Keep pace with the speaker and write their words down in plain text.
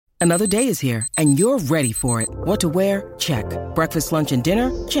Another day is here, and you're ready for it. What to wear? Check. Breakfast, lunch, and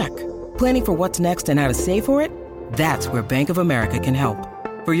dinner? Check. Planning for what's next and how to save for it? That's where Bank of America can help.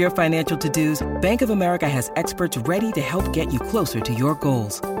 For your financial to-dos, Bank of America has experts ready to help get you closer to your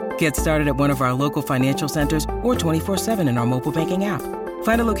goals. Get started at one of our local financial centers or 24/7 in our mobile banking app.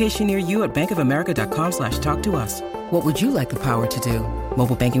 Find a location near you at bankofamerica.com/talktous. What would you like the power to do?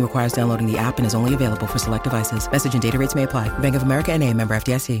 Mobile banking requires downloading the app and is only available for select devices. Message and data rates may apply. Bank of America N.A., member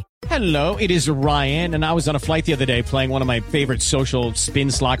FDIC. Hello, it is Ryan, and I was on a flight the other day playing one of my favorite social spin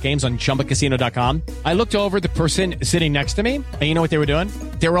slot games on ChumbaCasino.com. I looked over at the person sitting next to me, and you know what they were doing?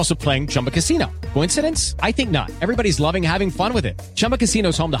 They were also playing Chumba Casino. Coincidence? I think not. Everybody's loving having fun with it. Chumba Casino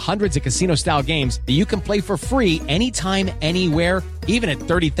is home to hundreds of casino-style games that you can play for free anytime, anywhere, even at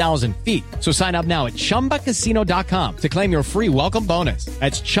 30,000 feet. So sign up now at ChumbaCasino.com to claim your free welcome bonus.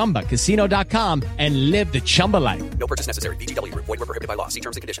 That's ChumbaCasino.com and live the Chumba life. No purchase necessary. VGW. Void were prohibited by law. See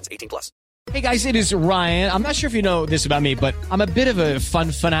terms and conditions. 18+. Hey guys, it is Ryan. I'm not sure if you know this about me, but I'm a bit of a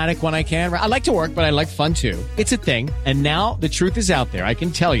fun fanatic when I can. I like to work, but I like fun too. It's a thing. And now the truth is out there. I can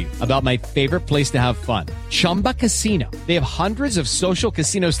tell you about my favorite place to have fun. Chumba Casino. They have hundreds of social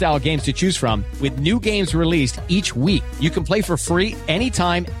casino style games to choose from with new games released each week. You can play for free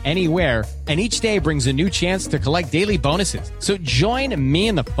anytime, anywhere. And each day brings a new chance to collect daily bonuses. So join me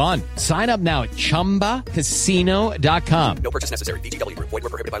in the fun. Sign up now at ChumbaCasino.com. No purchase necessary. VGW. Void were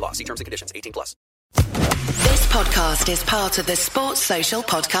prohibited by law. See terms and conditions. 18+. This podcast is part of the Sports Social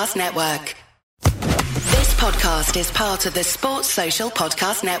Podcast Network. This podcast is part of the Sports Social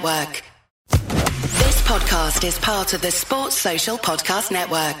Podcast Network. This podcast is part of the Sports Social Podcast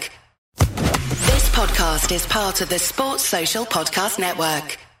Network. This podcast is part of the Sports Social Podcast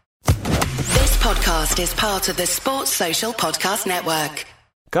Network. This podcast is part of the Sports Social Podcast Network.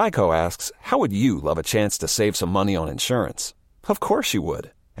 Geico asks, how would you love a chance to save some money on insurance? Of course you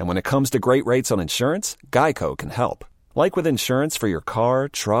would. And when it comes to great rates on insurance, Geico can help. Like with insurance for your car,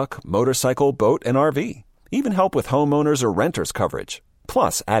 truck, motorcycle, boat, and RV. Even help with homeowners or renters coverage.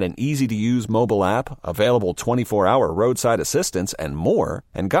 Plus, add an easy-to-use mobile app, available 24-hour roadside assistance, and more,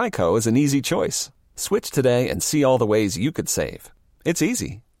 and Geico is an easy choice. Switch today and see all the ways you could save. It's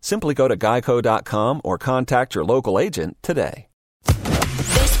easy. Simply go to geico.com or contact your local agent today.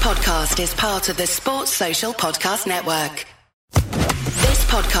 This podcast is part of the Sports Social Podcast Network. This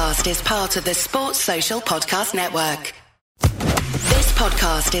podcast is part of the Sports Social Podcast Network. This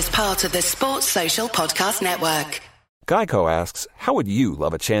podcast is part of the Sports Social Podcast Network. Geico asks, how would you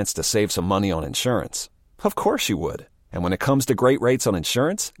love a chance to save some money on insurance? Of course you would. And when it comes to great rates on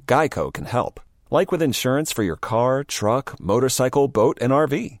insurance, Geico can help. Like with insurance for your car, truck, motorcycle, boat, and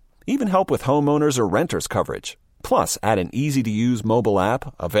RV. Even help with homeowners or renters coverage. Plus, add an easy-to-use mobile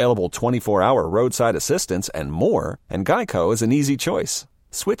app, available 24-hour roadside assistance, and more, and Geico is an easy choice.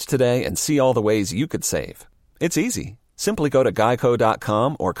 Switch today and see all the ways you could save. It's easy. Simply go to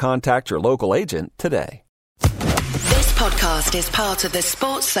geico.com or contact your local agent today. This podcast is part of the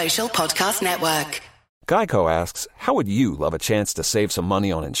Sports Social Podcast Network. Geico asks, how would you love a chance to save some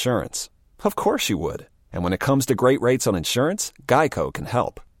money on insurance? Of course you would. And when it comes to great rates on insurance, Geico can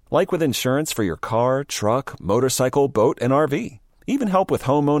help. Like with insurance for your car, truck, motorcycle, boat, and RV. Even help with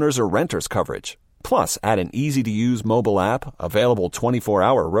homeowners or renters coverage. Plus, add an easy-to-use mobile app, available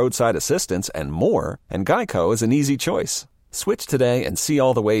 24-hour roadside assistance, and more, and Geico is an easy choice. Switch today and see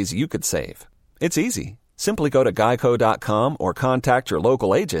all the ways you could save. It's easy. Simply go to geico.com or contact your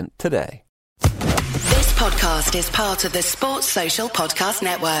local agent today. This podcast is part of the Sports Social Podcast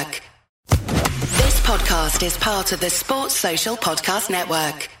Network. This podcast is part of the Sports Social Podcast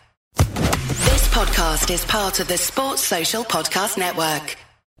Network. This podcast is part of the Sports Social Podcast Network.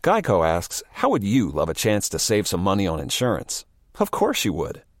 Geico asks, how would you love a chance to save some money on insurance? Of course you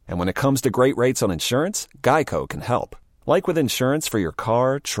would. And when it comes to great rates on insurance, Geico can help. Like with insurance for your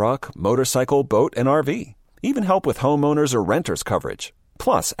car, truck, motorcycle, boat, and RV. Even help with homeowners or renters coverage.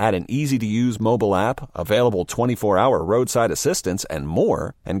 Plus, add an easy-to-use mobile app, available 24-hour roadside assistance, and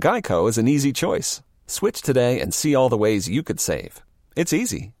more, and Geico is an easy choice. Switch today and see all the ways you could save. It's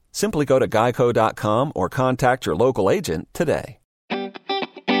easy. Simply go to geico.com or contact your local agent today.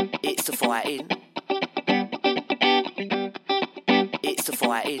 It's the fighting. It's the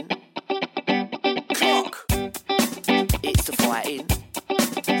fighting. Clock. It's the fighting.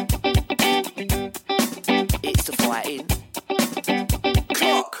 It's the fighting.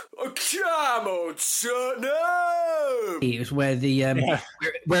 Clock. Come on, son. No. It was where the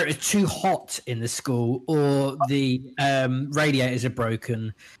where it's too hot in the school, or the radiators are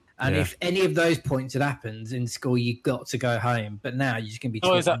broken, And if any of those points had happened in school, you got to go home. But now you're just going to be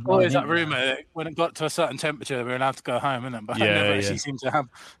always that rumour that when it got to a certain temperature, we were allowed to go home, isn't it? But it never actually seemed to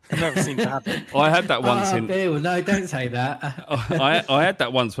happen. I had that once Bill, no, don't say that. I had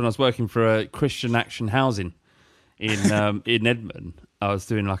that once when I was working for a Christian Action Housing in Edmonton. I was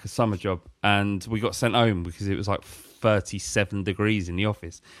doing like a summer job, and we got sent home because it was like 37 degrees in the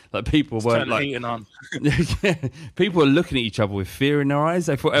office. Like people weren't like heating on. People were looking at each other with fear in their eyes.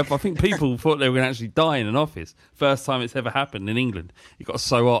 I think people thought they were going to actually die in an office. First time it's ever happened in England. It got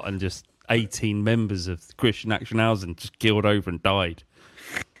so hot, and just 18 members of Christian Action Housing just keeled over and died.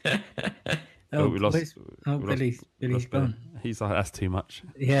 Billy's gone. He's like, that's too much.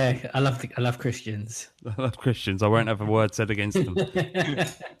 Yeah, I love Christians. I love Christians. I won't have a word said against them.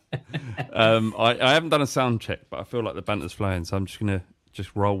 I haven't done a sound check, but I feel like the banter's flowing, so I'm just going to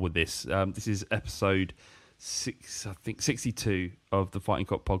roll with this. This is episode 62 of the Fighting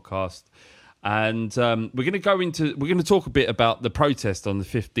Cock podcast. And we're going to talk a bit about the protest on the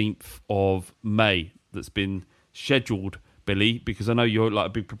 15th of May that's been scheduled, Billy, because I know you're like a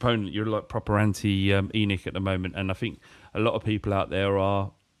big proponent. You're like proper anti-ENIC at the moment, and I think a lot of people out there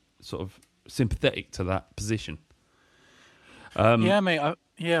are sort of sympathetic to that position. Yeah, mate.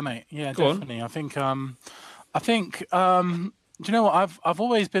 Yeah, definitely. On. I think. Do you know what? I've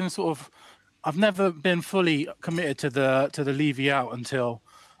always been I've never been fully committed to the levy out until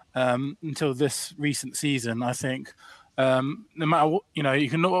this recent season. I think. No matter what, you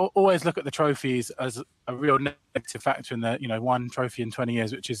can always look at the trophies as a real negative factor in the, one trophy in 20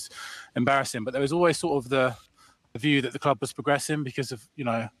 years, which is embarrassing. But there was always sort of the view that the club was progressing because of,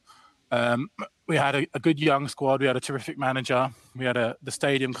 we had a good young squad. We had a terrific manager. We had the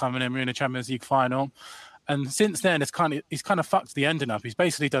stadium coming in. We were in a Champions League final. And since then, he's kind of fucked the ending up. He's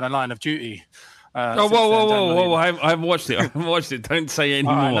basically done a line of duty. Whoa. I haven't watched it. Don't say any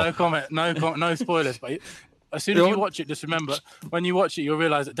more. No comment. No spoilers. But as soon as you watch it, just remember, when you watch it, you'll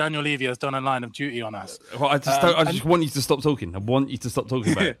realise that Daniel Levy has done a line of duty on us. Well, I just want you to stop talking. I want you to stop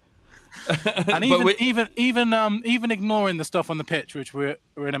talking about it. And even ignoring the stuff on the pitch, which we're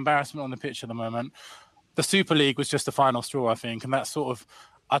an embarrassment on the pitch at the moment, the Super League was just the final straw, I think, and that's sort of,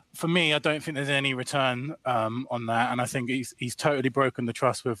 for me, I don't think there's any return on that, and I think he's totally broken the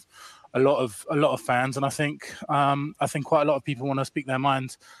trust with a lot of fans, and I think quite a lot of people want to speak their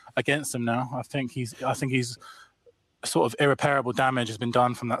minds against him now. I think he's sort of irreparable damage has been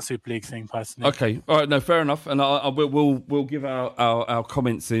done from that Super League thing, personally. Okay, all right, no, fair enough, and we'll give our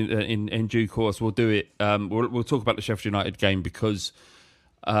comments in due course. We'll do it. We'll talk about the Sheffield United game because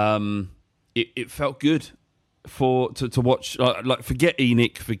it felt good to watch. Like forget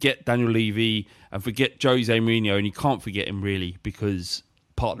ENIC, forget Daniel Levy, and forget Jose Mourinho, and you can't forget him really because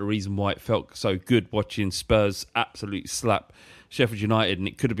part of the reason why it felt so good watching Spurs absolutely slap Sheffield United, and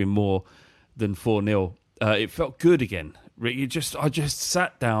it could have been more than 4-0. It felt good again. I just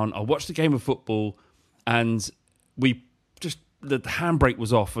sat down, I watched the game of football, and the handbrake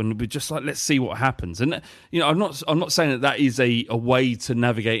was off, and we're just like, let's see what happens. And I'm not saying that is a way to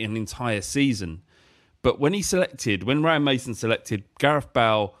navigate an entire season, but when Ryan Mason selected Gareth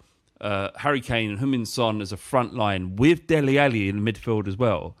Bale, Harry Kane, and Heung-min Son as a front line with Dele Alli in the midfield as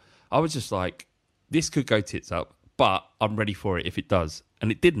well, I was just like, this could go tits up, but I'm ready for it if it does,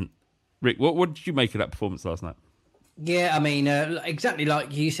 and it didn't. Rick, what did you make of that performance last night? Yeah, I mean, exactly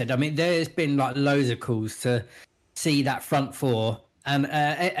like you said. I mean, there's been like loads of calls to see that front four,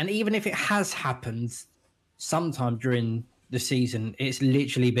 and even if it has happened sometime during the season, it's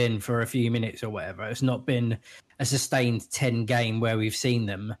literally been for a few minutes or whatever. It's not been a sustained 10 game where we've seen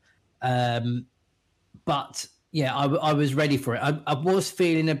them. But yeah, I was ready for it. I was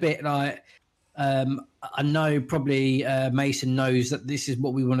feeling a bit like. I know probably Mason knows that this is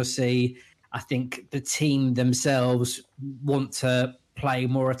what we want to see. I think the team themselves want to play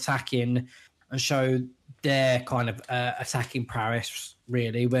more attacking and show their kind of attacking prowess,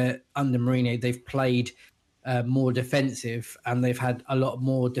 really, where under Mourinho they've played more defensive and they've had a lot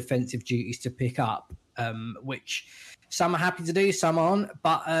more defensive duties to pick up, which some are happy to do, some aren't.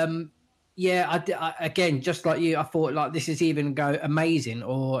 But yeah, I again, just like you, I thought like this is even go amazing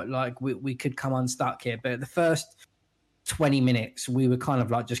or like we could come unstuck here. But the first 20 minutes, we were kind of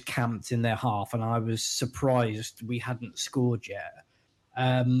like just camped in their half, and I was surprised we hadn't scored yet.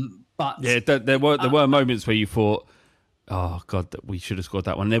 But yeah, there were moments where you thought, oh God, that we should have scored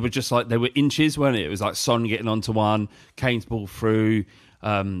that one. They were just like, they were inches, weren't it? It was like Son getting onto one, Kane's ball through,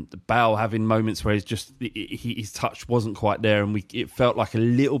 Bale having moments where his touch wasn't quite there, and it felt like a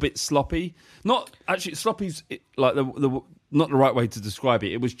little bit sloppy. Not actually sloppy's like the not the right way to describe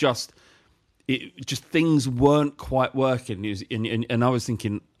it. It was just things weren't quite working. And I was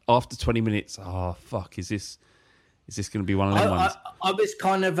thinking, after 20 minutes, oh, fuck, is this going to be one of them ones? I was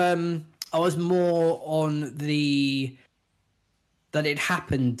kind of, I was more on that it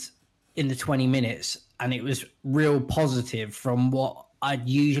happened in the 20 minutes and it was real positive from what I'd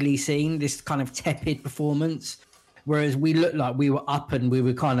usually seen, this kind of tepid performance. Whereas we looked like we were up and we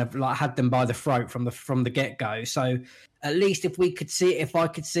were kind of like had them by the throat from the get-go. So at least if I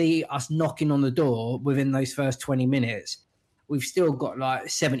could see us knocking on the door within those first 20 minutes, we've still got like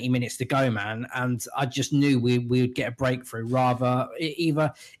 70 minutes to go, man. And I just knew we would get a breakthrough. Rather,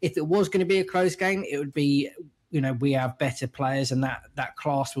 either if it was going to be a close game, it would be, we have better players and that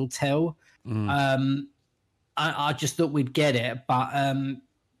class will tell. I just thought we'd get it. But,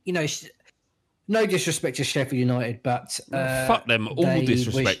 no disrespect to Sheffield United, but fuck them. All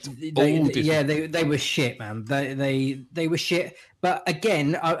disrespect. They were shit, man. They were shit. But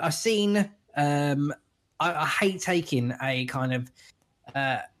again, I've seen. I hate taking a kind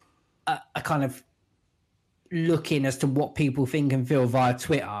of looking as to what people think and feel via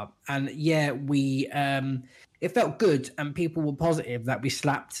Twitter. And we it felt good, and people were positive that we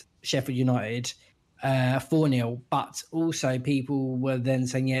slapped Sheffield United 4-0, but also people were then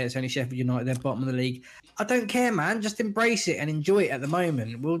saying, it's only Sheffield United, they're bottom of the league. I don't care, man. Just embrace it and enjoy it at the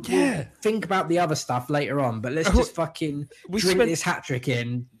moment. We'll think about the other stuff later on, but let's just fucking drink this hat-trick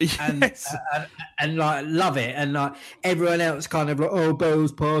in and like love it. And like everyone else kind of like, oh,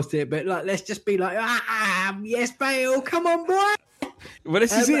 Bale's past it, but like let's just be like, yes, Bale, come on, boy. Well,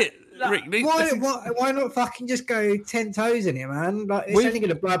 this is it. Rick, why not fucking just go 10 toes in it, man? Like it's only going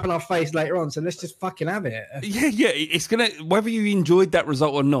to blow up in our face later on, so let's just fucking have it. Yeah, it's gonna. Whether you enjoyed that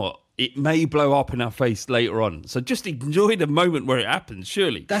result or not, it may blow up in our face later on. So just enjoy the moment where it happens.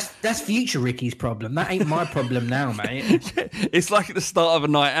 Surely that's future Ricky's problem. That ain't my problem now, mate. It's like at the start of a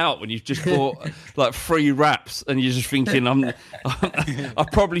night out when you've just bought like 3 wraps and you're just thinking, I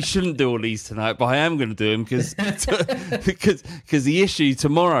probably shouldn't do all these tonight, but I am going to do them because the issue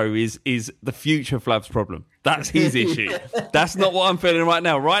tomorrow is the future Flav's problem. That's his issue. That's not what I'm feeling right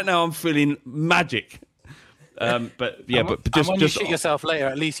now. Right now, I'm feeling magic. But when you shit yourself later,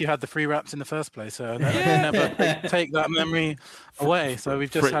 at least you had the 3 wraps in the first place. So never take that memory away. So we've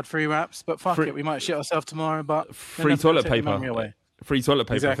just had 3 wraps, but fuck it, we might shit ourselves tomorrow. But free toilet paper, free toilet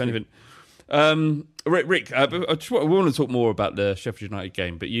paper, exactly. If anything. Rick, I want to talk more about the Sheffield United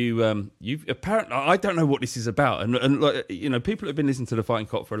game, but you've apparently, I don't know what this is about, and like, people who have been listening to the Fighting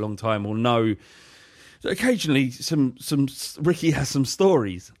Cock for a long time will know that occasionally some Ricky has some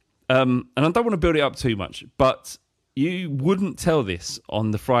stories. And I don't want to build it up too much, but you wouldn't tell this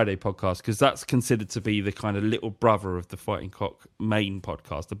on the Friday podcast because that's considered to be the kind of little brother of the Fighting Cock main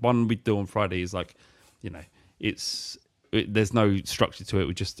podcast. The one we do on Friday is like, there's no structure to it.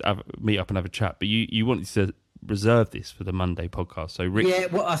 We just meet up and have a chat. But you wanted to reserve this for the Monday podcast. So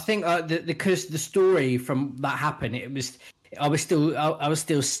Rick, well, I think because the story from that happened, I was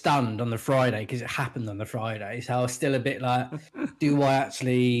still stunned on the Friday because it happened on the Friday. So I was still a bit like, do I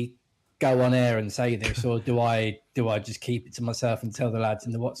actually go on air and say this, or do I just keep it to myself and tell the lads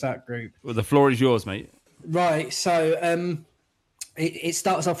in the WhatsApp group? Well, the floor is yours, mate. Right. So it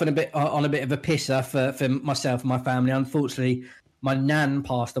starts off on a bit of a pisser for myself and my family. Unfortunately, my nan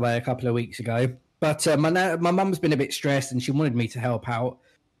passed away a couple of weeks ago, but my mum's been a bit stressed and she wanted me to help out.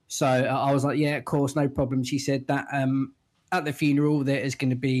 So I was like, yeah, of course, no problem. She said that at the funeral there is going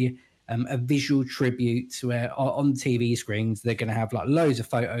to be a visual tribute where on TV screens they're going to have like loads of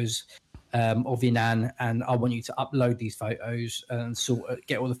photos of your nan, and I want you to upload these photos and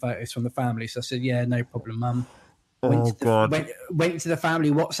get all the photos from the family. So I said, yeah, no problem, Mum. Went to the family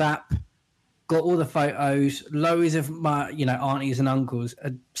WhatsApp, got all the photos. Loads of my aunties and uncles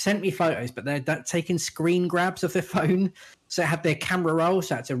had sent me photos, but they're taking screen grabs of their phone, so it had their camera roll,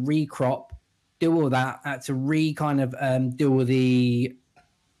 so I had to recrop, do all that. I had to do all the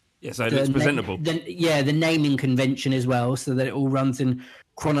so it looks presentable. The naming convention as well, so that it all runs in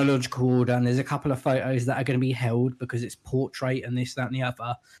chronological order. And there's a couple of photos that are going to be held because it's portrait and this, that, and the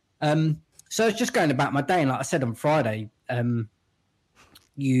other. So it's just going about my day. And like I said on Friday,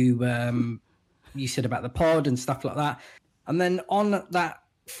 you said about the pod and stuff like that. And then on that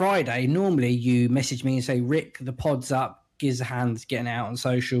Friday, normally you message me and say, Rick, the pod's up, gives a hand, getting out on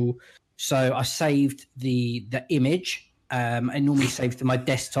social. So I saved the image. I normally save to my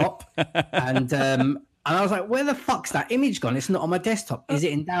desktop, and I was like, "Where the fuck's that image gone? It's not on my desktop. Is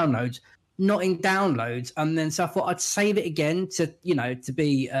it in downloads? Not in downloads." And then so I thought I'd save it again to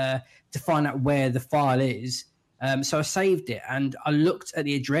find out where the file is. So I saved it, and I looked at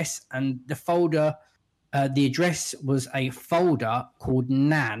the address, and the folder, the address was a folder called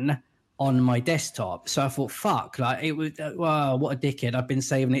Nan on my desktop. So I thought, fuck, like it was, wow, what a dickhead. I've been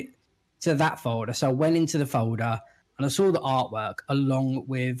saving it to that folder. So I went into the folder and I saw the artwork along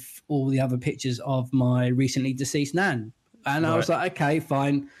with all the other pictures of my recently deceased nan. And I was like, okay,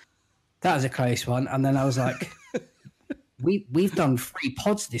 fine. That was a close one. And then I was like, we've done 3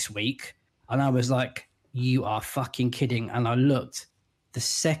 pods this week. And I was like, you are fucking kidding. And I looked, the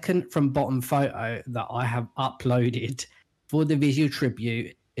second from bottom photo that I have uploaded for the visual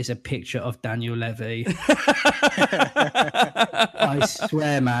tribute is a picture of Daniel Levy. I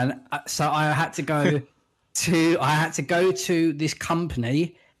swear, man. So I had to go to this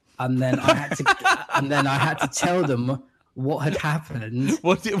company, and then I had to tell them what had happened.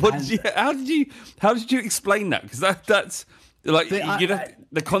 How did you explain that? Because that's like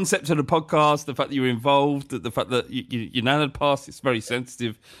the concept of the podcast, the fact that you were involved, the fact that your nan had passed. It's a very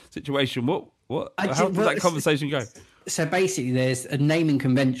sensitive situation. How did that conversation go? So basically, there's a naming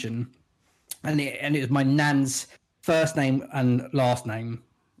convention, and it was my nan's first name and last name,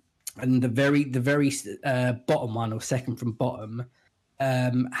 and the very bottom one, or second from bottom,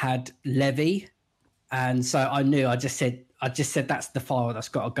 had Levy, and so I knew. I just said that's the file that's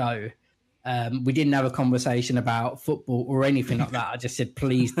got to go. We didn't have a conversation about football or anything like that. I just said,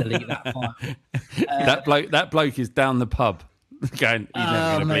 please delete that file. That bloke is down the pub going, you're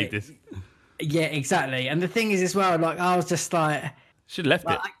never going to read this. Yeah, exactly. And the thing is as well, like, I was just like... Should have left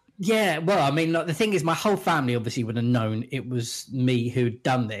it. Yeah, well, I mean, like, the thing is, my whole family obviously would have known it was me who'd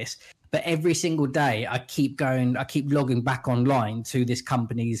done this. But every single day, I keep logging back online to this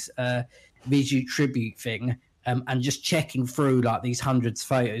company's visual tribute thing, and just checking through, like, these hundreds of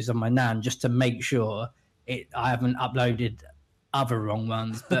photos of my nan just to make sure I haven't uploaded other wrong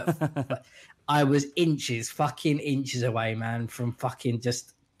ones. But I was fucking inches away, man, from fucking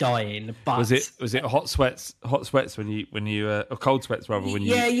just... dying. But was it hot sweats when you or cold sweats rather when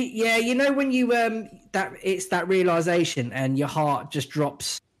you you know when you it's that realization and your heart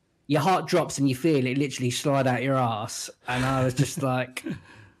drops and you feel it literally slide out your ass, and I was just like,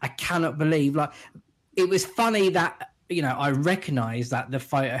 I cannot believe, like, it was funny that, you know, I recognized that the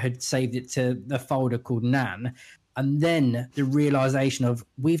photo had saved it to the folder called Nan, and then the realization of,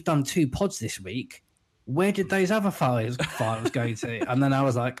 we've done 2 pods this week. Where did those other files go to? And then I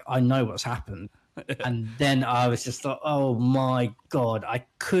was like, I know what's happened. And then I was just like, oh my God, I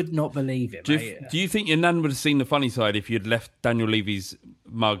could not believe it, mate. Do you think your nan would have seen the funny side if you'd left Daniel Levy's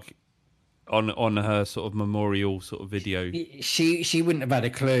mug on her sort of memorial sort of video? She wouldn't have had a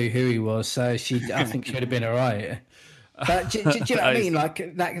clue who he was, so I think she would have been all right. But do you know what I mean?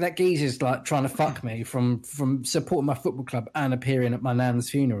 Like, that geezer's like trying to fuck me from supporting my football club and appearing at my nan's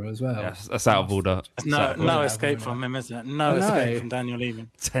funeral as well. Yeah, that's out of order. No escape from him, is it? No escape from Daniel Levy.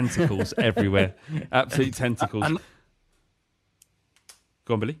 Tentacles everywhere. Absolute tentacles.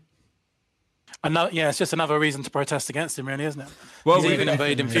 Go on, Billy. It's just another reason to protest against him, really, isn't it? Well, he's even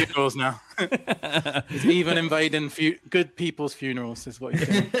invading funerals now. He's even invading good people's funerals, is what he's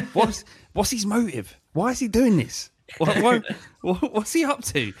doing. What's his motive? Why is he doing this? What's he up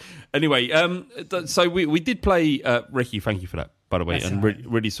to? Anyway, so we did play Ricky. Thank you for that, by the way, and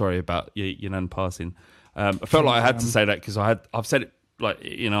really sorry about your nan passing. I felt like I had to say that because I've said it like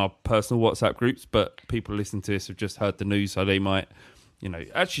in our personal WhatsApp groups, but people listening to this have just heard the news, so they might,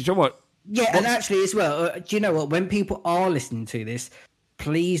 actually, do you know what? Yeah, and actually as well, do you know what? When people are listening to this,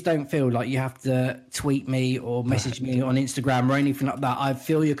 please don't feel like you have to tweet me or message me on Instagram or anything like that. I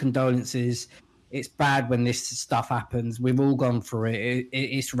feel your condolences. It's bad when this stuff happens. We've all gone through it.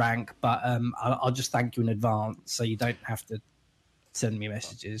 It's rank, but I'll just thank you in advance so you don't have to send me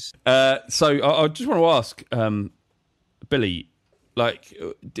messages. So I just want to ask, Billy, like,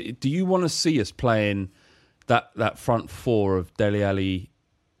 do you want to see us playing that front four of Dele Alli,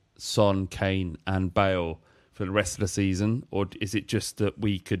 Son, Kane and Bale for the rest of the season? Or is it just that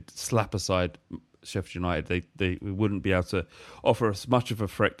we could slap aside Sheffield United? We wouldn't be able to offer us much of a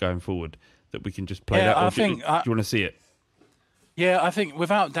threat going forward, that we can just play that? Or do you want to see it? Yeah, I think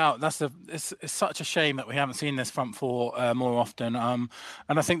without doubt it's such a shame that we haven't seen this front four more often. And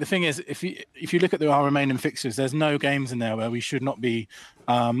I think the thing is, if you look at our remaining fixtures, there's no games in there where we should not be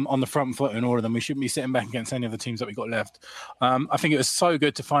on the front foot in all of them. We shouldn't be sitting back against any of the teams that we got left. I think it was so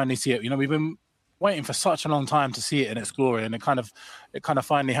good to finally see it. We've been waiting for such a long time to see it in its glory, and it kind of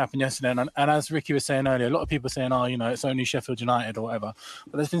finally happened yesterday. And as Ricky was saying earlier, a lot of people are saying, it's only Sheffield United or whatever.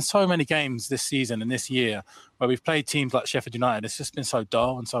 But there's been so many games this season and this year where we've played teams like Sheffield United. It's just been so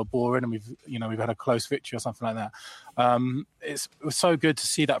dull and so boring, and we've had a close victory or something like that. It was so good to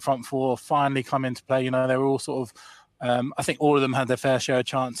see that front four finally come into play. They were all sort of, I think all of them had their fair share of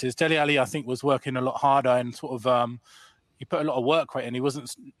chances. Dele Alli, I think, was working a lot harder and sort of, he put a lot of work rate in. He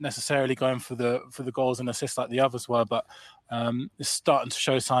wasn't necessarily going for the goals and assists like the others were, but it's starting to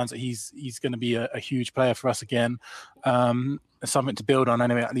show signs that he's going to be a huge player for us again. Something to build on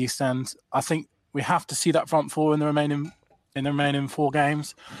anyway, at least. And I think we have to see that front four in the remaining 4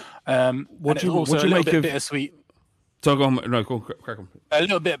 games. What do you make of bittersweet? So go on, crack on. A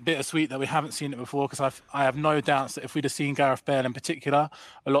little bit bittersweet that we haven't seen it before, because I have no doubts that if we'd have seen Gareth Bale in particular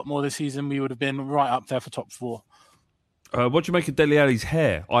a lot more this season, we would have been right up there for top 4. What do you make of Dele Alli's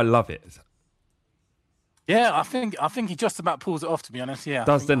hair? I love it. Yeah, I think he just about pulls it off, to be honest. Yeah,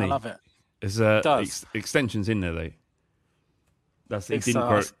 doesn't he? I love it. There's extensions in there, though.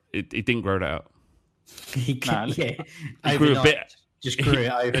 It didn't grow that out. He grew a bit. Just grew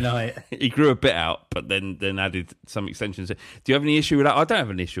it overnight. He grew a bit out, but then added some extensions. Do you have any issue with that? I don't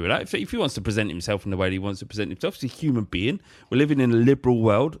have an issue with that. If he wants to present himself in the way that he wants to present himself, he's a human being. We're living in a liberal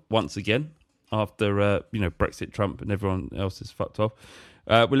world once again after Brexit, Trump, and everyone else is fucked off.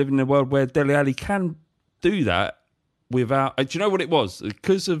 We're living in a world where Dele Alli can do that without. Do you know what it was?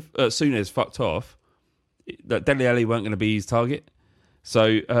 Because of Souness fucked off, that Dele Alli weren't going to be his target.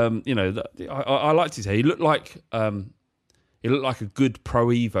 So I liked his hair. He looked like. He looked like a good Pro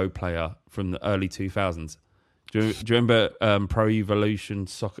Evo player from the early 2000s. Do you remember Pro Evolution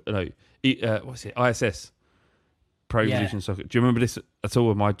Soccer? No, what's it? ISS. Pro Evolution Soccer. Do you remember this at all?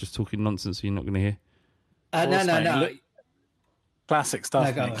 Or am I just talking nonsense so you're not going to hear? No. Classic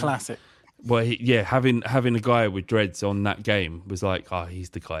stuff, mate. Classic. Well, having a guy with dreads on that game was like,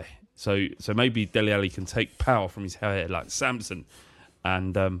 he's the guy. So maybe Dele Alli can take power from his hair like Samson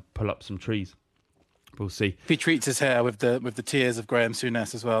and pull up some trees. We'll see. If he treats his hair with the tears of Graham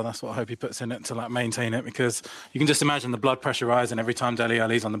Souness as well, that's what I hope he puts in it to maintain it, because you can just imagine the blood pressure rising every time Dele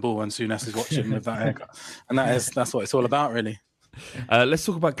Alli's on the ball and Souness is watching with that haircut. And that's what it's all about, really. Let's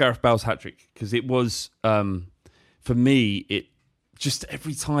talk about Gareth Bale's hat-trick, because it was, for me, it just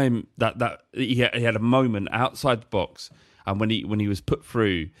every time that he had a moment outside the box, and when he was put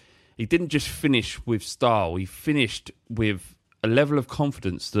through, he didn't just finish with style, he finished with a level of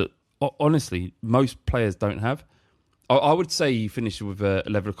confidence that honestly most players don't have. I would say he finished with a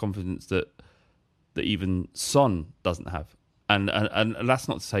level of confidence that even Son doesn't have, and that's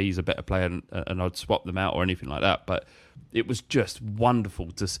not to say he's a better player and I'd swap them out or anything like that, but it was just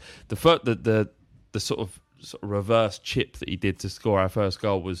wonderful. The sort of reverse chip that he did to score our first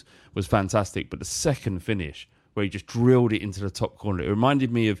goal was fantastic, but the second finish where he just drilled it into the top corner, it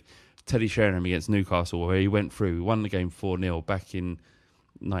reminded me of Teddy Sheringham against Newcastle, where he went through, he won the game 4-0 back in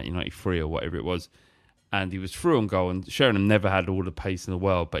 1993 or whatever it was, and he was through on goal, and Sheringham never had all the pace in the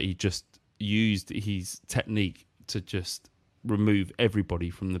world, but he just used his technique to just remove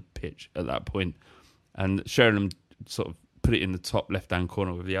everybody from the pitch at that point, and Sheringham sort of put it in the top left-hand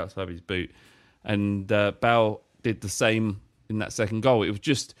corner with the outside of his boot, and Bale did the same in that second goal. It was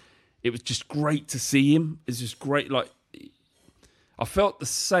just great to see him. It's just great. Like, I felt the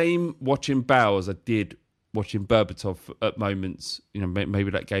same watching Bale as I did watching Berbatov at moments, maybe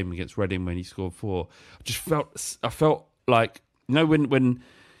that game against Reading when he scored 4. I felt like, when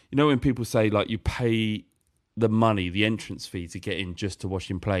people say like you pay the money, the entrance fee to get in just to watch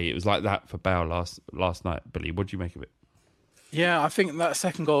him play, it was like that for Bale last night. Billy, what do you make of it? Yeah, I think that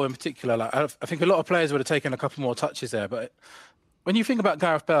second goal in particular, I think a lot of players would have taken a couple more touches there, but when you think about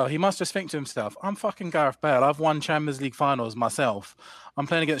Gareth Bale, he must just think to himself, I'm fucking Gareth Bale. I've won Champions League finals myself. I'm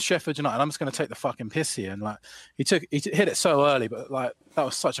playing against Sheffield United. I'm just going to take the fucking piss here. And he hit it so early, but that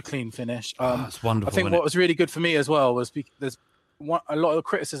was such a clean finish. It's wonderful. I think what was really good for me as well was there's a lot of the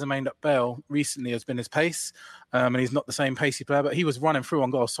criticism aimed at Bale recently has been his pace, and he's not the same pacey player, but he was running through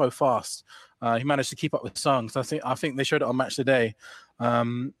on goal so fast. He managed to keep up with Sung. So I think they showed it on Match Today.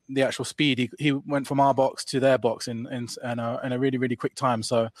 The actual speed, he went from our box to their box in a really, really quick time.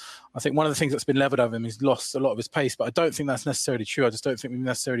 So I think one of the things that's been levelled over him, he's lost a lot of his pace, but I don't think that's necessarily true. I just don't think we've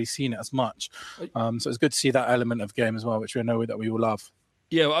necessarily seen it as much. So it's good to see that element of game as well, which we know that we all love.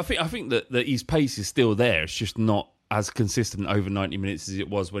 Yeah, well, I think that his pace is still there. It's just not as consistent over 90 minutes as it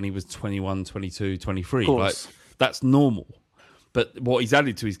was when he was 21, 22, 23. Like, that's normal. But what he's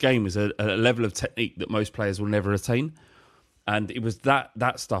added to his game is a level of technique that most players will never attain. And it was that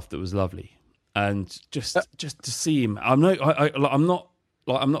stuff that was lovely. And just to see him, I'm not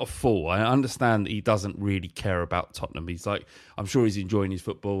a fool. I understand that he doesn't really care about Tottenham. He's like, I'm sure he's enjoying his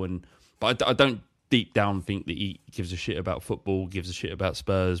football, but I don't deep down think that he gives a shit about football, gives a shit about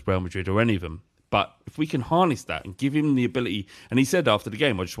Spurs, Real Madrid, or any of them. But if we can harness that and give him the ability, and he said after the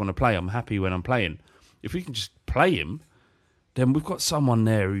game, I just want to play. I'm happy when I'm playing. If we can just play him, then we've got someone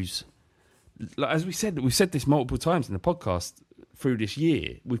there who's, like, as we've said this multiple times in the podcast through this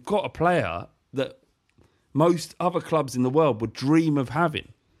year, we've got a player that most other clubs in the world would dream of having.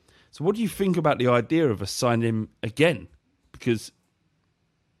 So what do you think about the idea of us signing him again? Because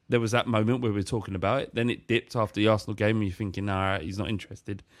there was that moment where we were talking about it, then it dipped after the Arsenal game, and you're thinking, nah, he's not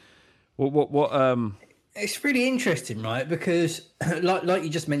interested. What? It's really interesting, right? Because like you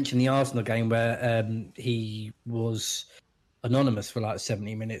just mentioned, the Arsenal game where he was anonymous for like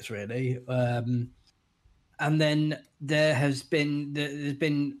 70 minutes, really. And then there's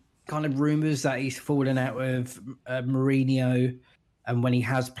been kind of rumours that he's fallen out with Mourinho, and when he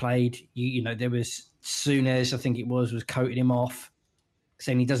has played, you know, there was Souness, I think it was coating him off,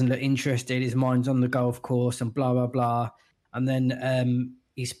 saying he doesn't look interested, his mind's on the golf course, and blah blah blah. And then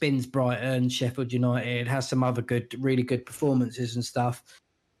he spins Brighton, Sheffield United, has some other really good performances and stuff.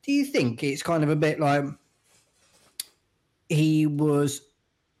 Do you think it's kind of a bit like he was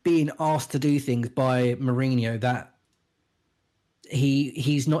being asked to do things by Mourinho that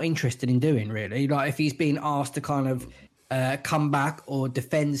he's not interested in doing, really? Like, if he's being asked to kind of come back or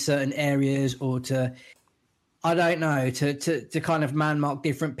defend certain areas, or to, I don't know, to kind of man mark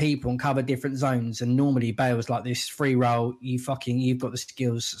different people and cover different zones. And normally Bale's like this free roll. You've got the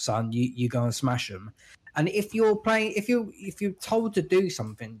skills, son. You go and smash them. And if you're told to do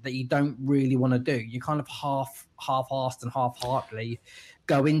something that you don't really want to do, you kind of half-assed and half-heartedly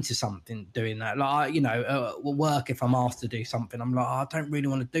go into something doing that. Like, you know, work, if I'm asked to do something, I'm like, I don't really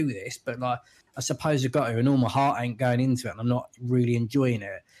want to do this, but like, I suppose I've got to, and all my heart ain't going into it, and I'm not really enjoying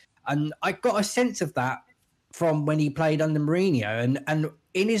it. And I got a sense of that from when he played under Mourinho, and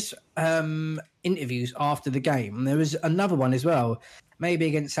in his interviews after the game. There was another one as well, maybe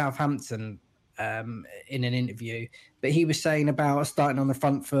against Southampton, in an interview, but he was saying about starting on the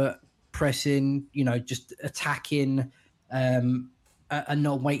front foot, pressing, you know, just attacking, and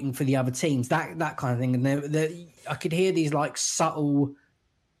not waiting for the other teams, that kind of thing. And I could hear these like subtle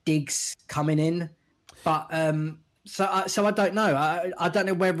digs coming in, but so I don't know. I don't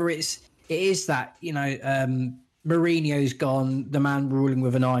know whether it is that, you know, Mourinho's gone, the man ruling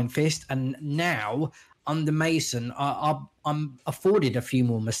with an iron fist, and now under Mason, I'm afforded a few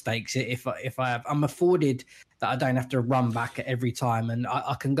more mistakes. If I have, I'm afforded that I don't have to run back at every time, and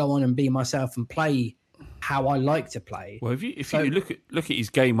I can go on and be myself and play how I like to play. Well, if you look at his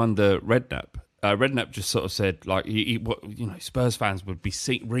game under Redknapp, Redknapp just sort of said, like, Spurs fans would be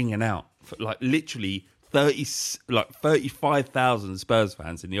ringing out for, like, literally 35,000 Spurs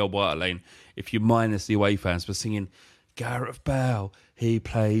fans in the old White Hart Lane, if you minus the away fans, were singing, Gareth Bale, he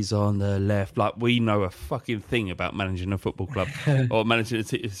plays on the left. Like, we know a fucking thing about managing a football club or managing a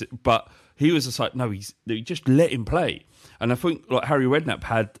team. But he was just like, no, he just let him play. And I think, like, Harry Redknapp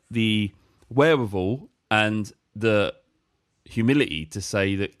had the wherewithal and the humility to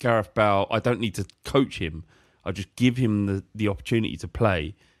say that Gareth Bale, I don't need to coach him. I just give him the opportunity to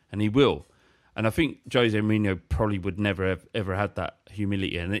play, and he will. And I think Jose Mourinho probably would never have ever had that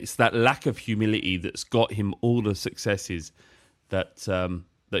humility. And it's that lack of humility that's got him all the successes that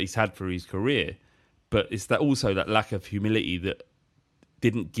he's had for his career. But it's that also that lack of humility that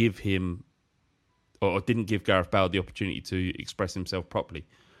didn't give him, or didn't give Gareth Bale the opportunity to express himself properly.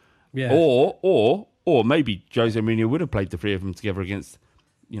 Yeah. Or maybe Jose Mourinho would have played the three of them together against,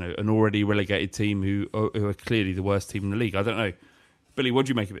 you know, an already relegated team who are clearly the worst team in the league. I don't know. Billy, what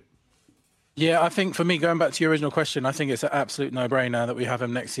do you make of it? Yeah, I think for me, going back to your original question, I think it's an absolute no-brainer that we have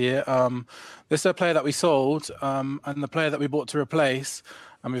him next year. This is a player that we sold, and the player that we bought to replace,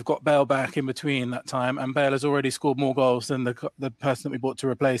 and we've got Bale back in between that time, and Bale has already scored more goals than the person that we bought to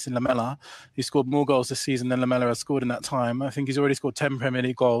replace in Lamela. He scored more goals this season than Lamela has scored in that time. I think he's already scored 10 Premier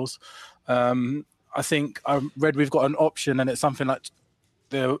League goals. I think I read we've got an option, and it's something like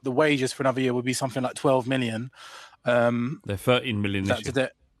the wages for another year would be something like 12 million. They're 13 million this year.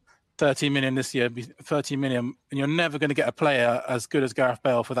 13 million this year, 13 million, and you're never going to get a player as good as Gareth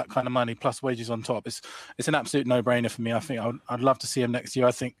Bale for that kind of money plus wages on top. It's an absolute no-brainer for me. I think I'd love to see him next year.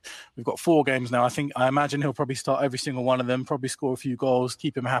 I think we've got 4 games now. I imagine he'll probably start every single one of them, probably score a few goals,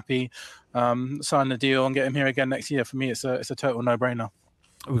 keep him happy, sign the deal and get him here again next year. For me, it's a total no-brainer.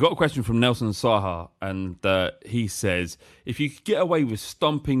 We've got a question from Nelson Saha, and he says, if you could get away with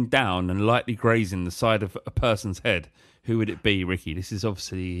stomping down and lightly grazing the side of a person's head, who would it be, Ricky? This is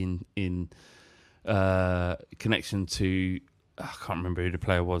obviously in connection to, I can't remember who the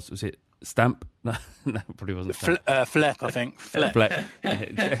player was. Was it Stamp? No, probably wasn't Stamp. Fleck, I think. Fleck.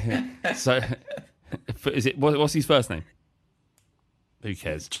 So, is it? What's his first name? Who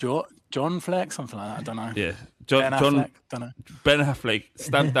cares? John Fleck, something like that. I don't know. Yeah, Ben Affleck, don't know. Ben Affleck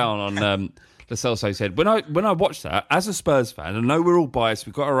stamped down on the Celso said. When I watched that as a Spurs fan, I know we're all biased.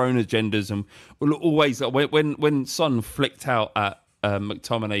 We've got our own agendas, and we'll always when Son flicked out at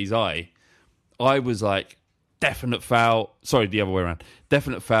McTominay's eye, I was like, definite foul. Sorry, the other way around.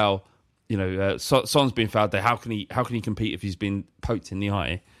 Definite foul. Son's been fouled there. How can he compete if he's been poked in the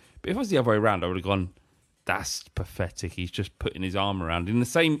eye? But if it was the other way around, I would have gone, that's pathetic. He's just putting his arm around. In the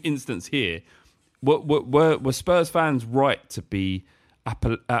same instance here, were Spurs fans right to be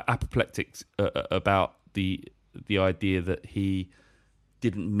apoplectic about the idea that he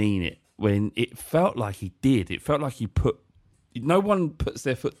didn't mean it when it felt like he did? It felt like no one puts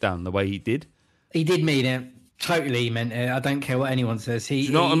their foot down the way he did. He did mean it. Totally meant it. I don't care what anyone says. Do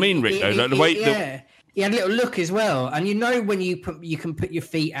you know what I mean, Rick? He had a little look as well. And when you can put your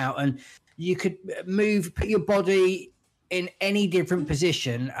feet out and you could put your body in any different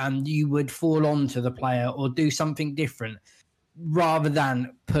position and you would fall onto the player or do something different rather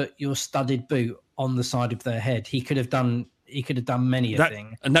than put your studded boot on the side of their head. He could have done many a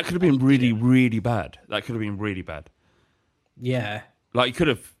thing. And that could have been really, really bad. That could have been really bad. Yeah. Like, he could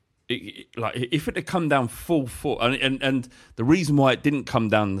have... if it had come down full foot, and the reason why it didn't come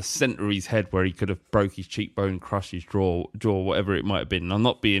down the centre of his head where he could have broke his cheekbone, crushed his jaw, whatever it might have been. And I'm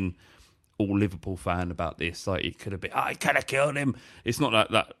not being all Liverpool fan about this. Like, it could have been, I could have killed him. It's not like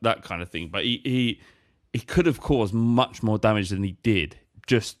that kind of thing. But he could have caused much more damage than he did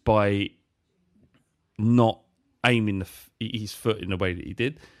just by not aiming his foot in the way that he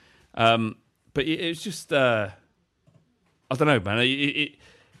did. But it was just, I don't know, man.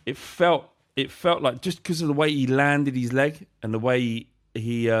 It felt like, just because of the way he landed his leg and the way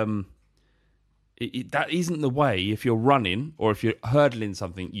he that isn't the way. If you're running or if you're hurdling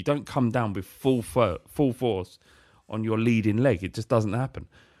something, you don't come down with full force on your leading leg. It just doesn't happen.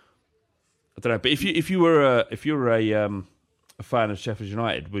 I don't know. But if you were a fan of Sheffield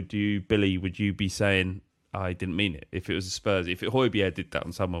United, would you be saying, I didn't mean it? If it was the Spurs, if Højbjerg did that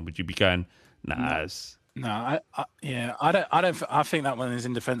on someone, would you be going, nah? No, I think that one is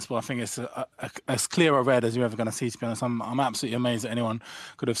indefensible. I think it's as clear a red as you're ever going to see. To be honest, I'm absolutely amazed that anyone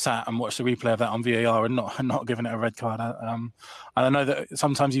could have sat and watched the replay of that on VAR and not given it a red card. I know that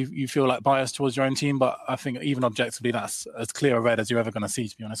sometimes you feel like biased towards your own team, but I think even objectively, that's as clear a red as you're ever going to see.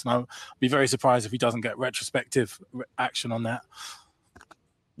 To be honest, and I'll be very surprised if he doesn't get retrospective action on that.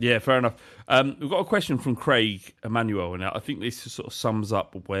 Yeah, fair enough. We've got a question from Craig Emmanuel, and I think this sort of sums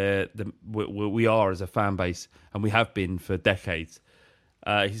up where we are as a fan base, and we have been for decades.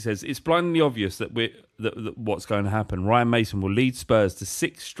 He says, it's blindingly obvious that what's going to happen. Ryan Mason will lead Spurs to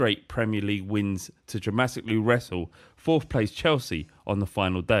 6 straight Premier League wins to dramatically wrestle 4th place Chelsea on the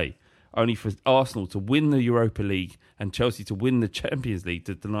final day, only for Arsenal to win the Europa League and Chelsea to win the Champions League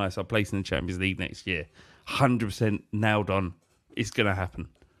to deny us our place in the Champions League next year. 100% nailed on. It's going to happen.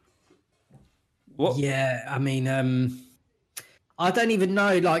 What? Yeah, I mean, I don't even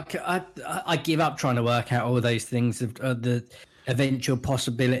know. Like, I give up trying to work out all those things of the eventual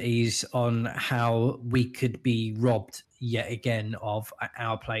possibilities on how we could be robbed yet again of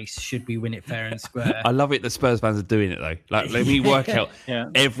our place should we win it fair and square. I love it that Spurs fans are doing it though. Like, let me work out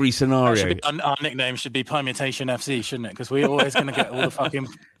every scenario. Our nickname should be Permutation FC, shouldn't it? Because we're always going to get all the fucking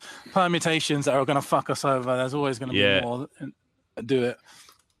permutations that are going to fuck us over. There's always going to be more. Do it.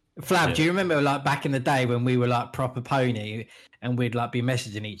 Flav, do you remember like back in the day when we were like proper pony and we'd like be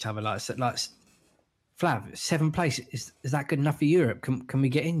messaging each other like Flav, 7th place, is that good enough for Europe? Can we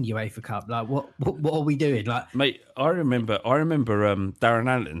get in UEFA Cup? Like what are we doing? Like, mate, I remember Darren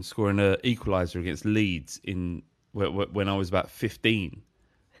Allen scoring an equaliser against Leeds when I was about 15,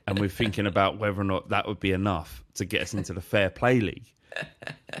 and we're thinking about whether or not that would be enough to get us into the Fair Play League.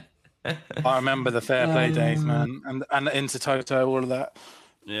 I remember the Fair Play days, man, and the Intertoto, all of that.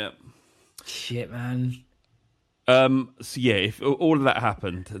 Yeah. Shit, man. So yeah, if all of that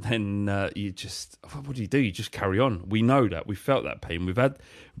happened, then you just, what do? You just carry on. We know that. We felt that pain. We've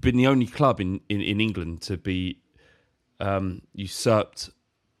been the only club in England to be usurped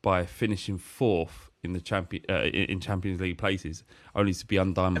by finishing 4th in the in Champions League places, only to be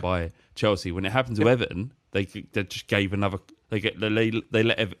undone by Chelsea. When it happened to Everton, they just gave another. They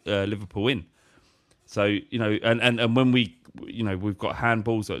let Liverpool in. So and when we've got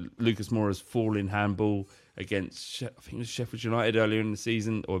handballs. Like Lucas Moura's falling handball against, I think it was Sheffield United earlier in the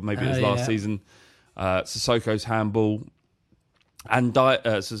season, or maybe it was last season. Sissoko's handball, and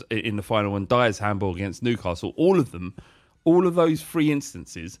in the final one, Dyer's handball against Newcastle. All of those 3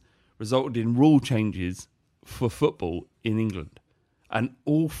 instances resulted in rule changes for football in England. And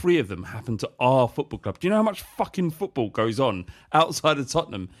all 3 of them happened to our football club. Do you know how much fucking football goes on outside of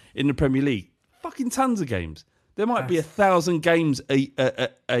Tottenham in the Premier League? Fucking tons of games. There might be 1,000 games a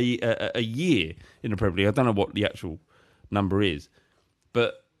year in the Premier League. I don't know what the actual number is,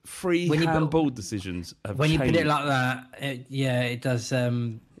 but 3 handball decisions have changed. When you put it like that, it does.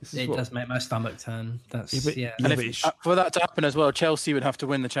 It does make my stomach turn. That's And for that to happen as well, Chelsea would have to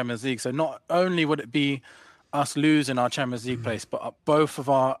win the Champions League. So not only would it be us losing our Champions League place, but both of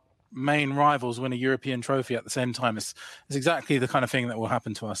our main rivals win a European trophy at the same time. It's exactly the kind of thing that will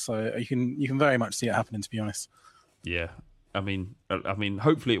happen to us. So you can very much see it happening, to be honest. Yeah, I mean,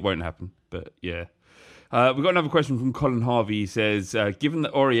 hopefully it won't happen, but yeah. We've got another question from Colin Harvey. He says, given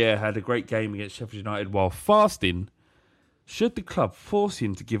that Aurier had a great game against Sheffield United while fasting, should the club force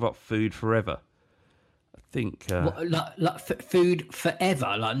him to give up food forever? I think... food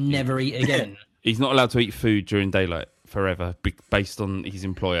forever? Like never eat again? He's not allowed to eat food during daylight forever based on his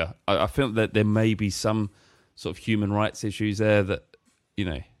employer. I feel that there may be some sort of human rights issues there that,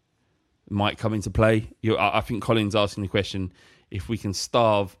 might come into play. I think Colin's asking the question, if we can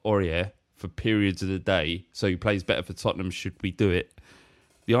starve Aurier for periods of the day so he plays better for Tottenham, should we do it?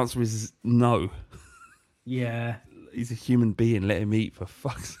 The answer is no. Yeah. He's a human being. Let him eat, for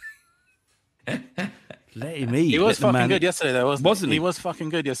fuck's sake. Let him eat. He was fucking good yesterday, though, wasn't he? He was fucking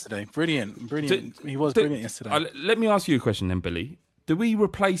good yesterday. Brilliant. He was brilliant yesterday. Let me ask you a question then, Billy. Do we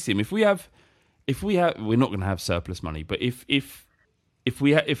replace him if we have? We're not going to have surplus money, but if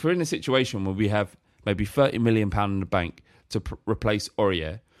we're in a situation where we have maybe £30 million in the bank to replace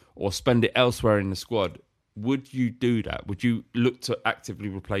Aurier or spend it elsewhere in the squad, would you do that? Would you look to actively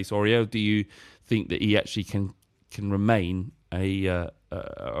replace Aurier? Or do you think that he actually can remain a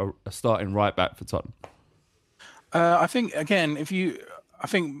starting right back for Tottenham? I think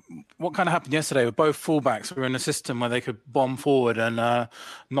what kind of happened yesterday with both fullbacks were in a system where they could bomb forward and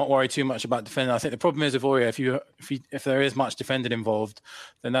not worry too much about defending. I think the problem is with Aurier, if there is much defending involved,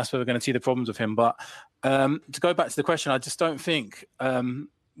 then that's where we're going to see the problems with him. But to go back to the question, I just don't think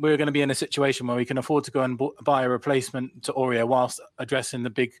we're going to be in a situation where we can afford to go and buy a replacement to Aurier whilst addressing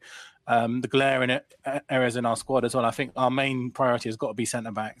the glaring areas in our squad as well. I think our main priority has got to be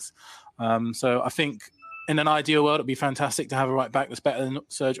centre-backs. So I think in an ideal world, it'd be fantastic to have a right back that's better than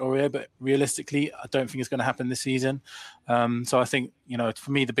Serge Aurier, but realistically, I don't think it's going to happen this season. So I think,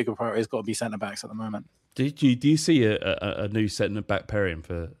 for me, the bigger priority has got to be centre-backs at the moment. Do you see a new centre-back pairing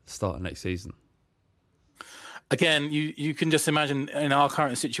for the start of next season? Again, you can just imagine in our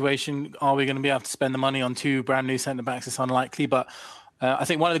current situation, are we going to be able to spend the money on two brand new centre-backs? It's unlikely, but I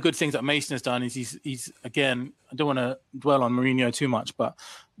think one of the good things that Mason has done is he's again, I don't want to dwell on Mourinho too much, but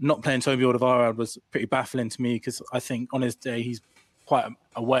not playing Toby Alderweireld was pretty baffling to me because I think on his day he's quite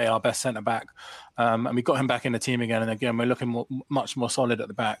a way our best centre back, and we got him back in the team again, and again we're looking much more solid at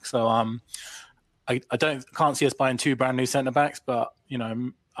the back. So I can't see us buying two brand new centre backs, but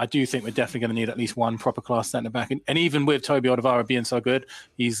I do think we're definitely going to need at least one proper class centre back, and even with Toby Alderweireld being so good,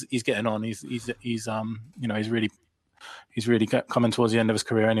 he's getting on. He's really coming towards the end of his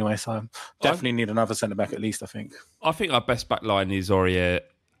career anyway, so definitely need another centre-back at least, I think. I think our best back line is Aurier,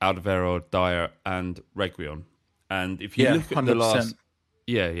 Alderweireld, Dyer and Reguilon. And if you look at 100%. The last...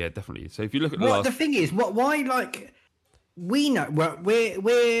 Yeah, definitely. So if you look at the last... The thing is, why, we know,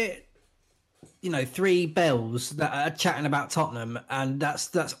 we're three bells that are chatting about Tottenham, and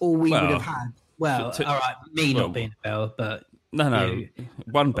that's all we would have had. Well, all right, not being a bell, but... No,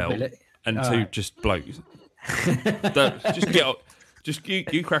 one bell and all two right. Just blokes. Just get up. Just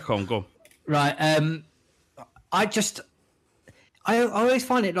you crack on. Go on. Right. I always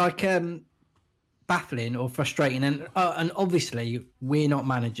find it baffling or frustrating, and obviously we're not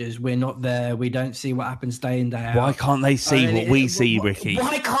managers. We're not there. We don't see what happens day in day out. Why can't they see what we see, Ricky?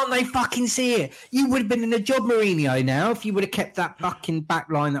 Why can't they fucking see it? You would have been in a job, Mourinho, now if you would have kept that fucking back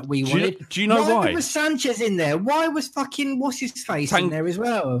line that we wanted. Do you know why? Why was Sanchez in there? Why was fucking what's his face in there as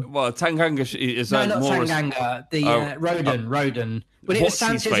well? Well, Tanganga is not Tanganga. Roden. But it was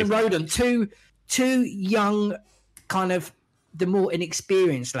Sanchez and Roden, two young, kind of the more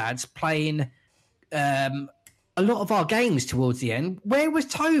inexperienced lads playing. A lot of our games towards the end. Where was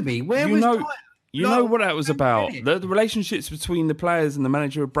Toby? Where was You know what that was about? The relationships between the players and the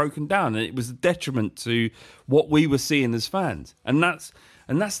manager have broken down, and it was a detriment to what we were seeing as fans. And that's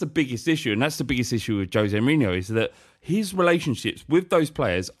the biggest issue. And that's the biggest issue with Jose Mourinho, is that his relationships with those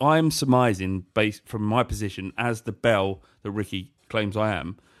players, I'm surmising, based from my position as the bell that Ricky claims I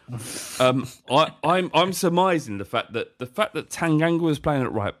am, I'm surmising the fact that Tanganga was playing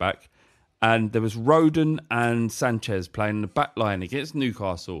at right back, and there was Roden and Sanchez playing in the back line against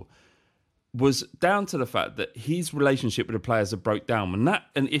Newcastle, was down to the fact that his relationship with the players had broke down.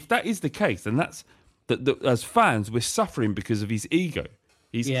 And if that is the case, then that's that as fans, we're suffering because of his ego.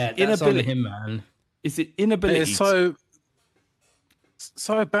 His that's on him, man. Is it inability? It's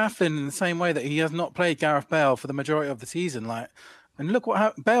so baffling in the same way that he has not played Gareth Bale for the majority of the season. And look what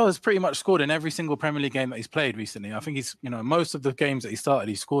happened. Bale has pretty much scored in every single Premier League game that he's played recently. I think he's, most of the games that he started,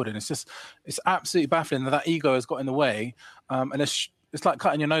 he scored in. It's absolutely baffling that ego has got in the way. And it's like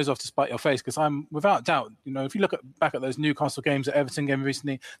cutting your nose off to spite your face, because I'm without doubt, if you look back at those Newcastle games, at Everton game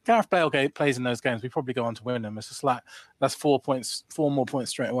recently, Gareth Bale plays in those games, we probably go on to win them. It's just like, that's 4 more points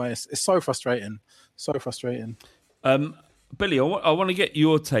straight away. It's so frustrating. So frustrating. Billy, I want to get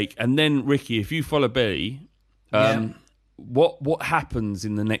your take, and then Ricky, if you follow Billy, what happens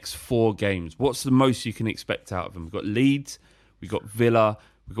in the next 4 games? What's the most you can expect out of them? We've got Leeds, we've got Villa,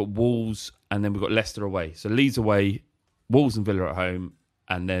 we've got Wolves, and then we've got Leicester away. So Leeds away, Wolves and Villa at home,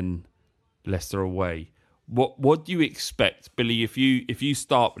 and then Leicester away. What do you expect, Billy? If you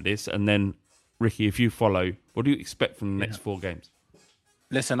start with this, and then Ricky, if you follow, what do you expect from the next 4 games?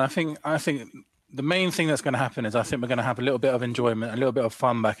 Listen, I think the main thing that's going to happen is I think we're going to have a little bit of enjoyment, a little bit of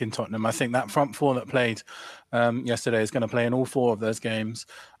fun back in Tottenham. I think that front 4 that played yesterday is going to play in all 4 of those games.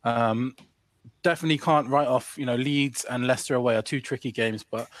 Definitely can't write off, Leeds and Leicester away are 2 tricky games,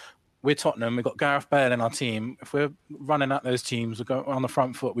 but we're Tottenham. We've got Gareth Bale in our team. If we're running at those teams, we go on the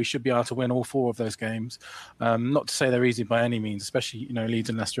front foot, we should be able to win all 4 of those games. Not to say they're easy by any means, especially, Leeds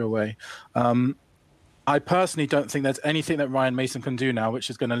and Leicester away. I personally don't think there's anything that Ryan Mason can do now which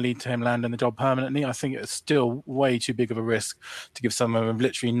is going to lead to him landing the job permanently. I think it's still way too big of a risk to give someone with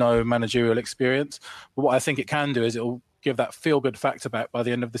literally no managerial experience. But what I think it can do is it will give that feel-good factor back by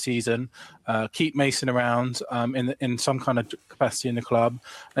the end of the season, keep Mason around in some kind of capacity in the club,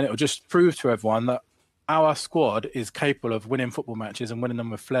 and it will just prove to everyone that our squad is capable of winning football matches and winning them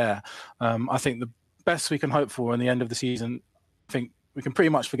with flair. I think the best we can hope for in the end of the season, I think we can pretty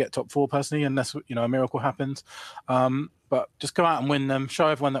much forget top 4 personally, unless a miracle happens. But just go out and win them, show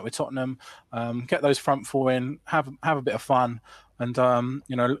everyone that we're Tottenham, get those front 4 in, have a bit of fun, and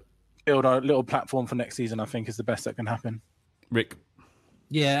build a little platform for next season. I think is the best that can happen. Rick,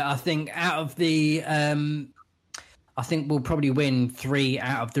 yeah, I think out of the, I think we'll probably win 3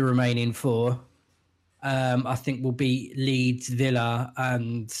 out of the remaining 4. I think we'll beat Leeds, Villa,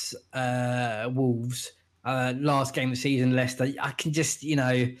 and Wolves. Last game of the season, Leicester. I can just,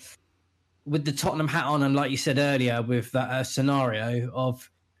 with the Tottenham hat on, and like you said earlier, with that scenario of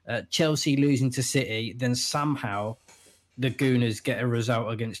Chelsea losing to City, then somehow the Gooners get a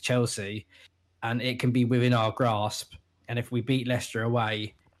result against Chelsea, and it can be within our grasp. And if we beat Leicester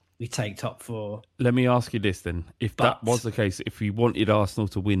away, we take top 4. Let me ask you this then: if that was the case, if we wanted Arsenal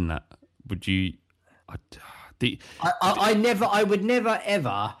to win that, would you? I would never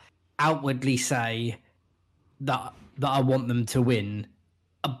ever outwardly say that I want them to win,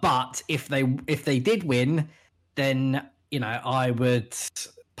 but if they did win, then I would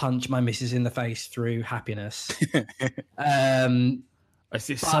punch my missus in the face through happiness.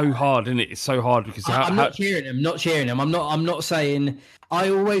 It's so hard, isn't it? It's so hard because I'm not cheering them. Not cheering them. I'm not saying. I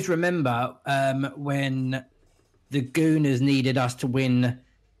always remember when the Gooners needed us to win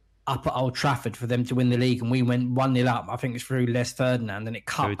up at Old Trafford for them to win the league, and we went 1-0 up. I think it's through Les Ferdinand, and it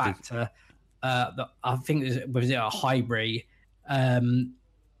cut back to. I think it was a Highbury, and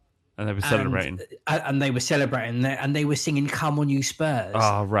they were celebrating, and they were celebrating, and they were singing "Come on, you Spurs."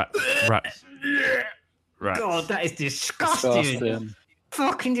 Oh, rats! God, that is disgusting.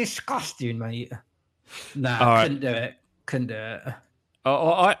 Fucking disgusting, mate. Nah, right. Couldn't do it.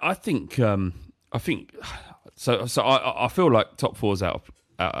 I think so. I feel like top 4's out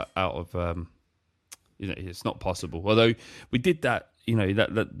of it's not possible. Although we did that.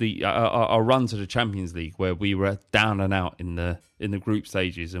 Our run to the Champions League where we were down and out in the group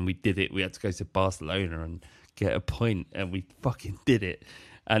stages, and we did it. We had to go to Barcelona and get a point, and we fucking did it.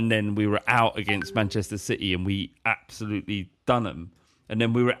 And then we were out against Manchester City, and we absolutely done them. And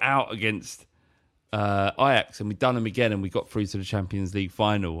then we were out against Ajax, and we done them again, and we got through to the Champions League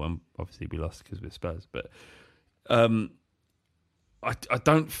final, and obviously we lost because we're Spurs. But I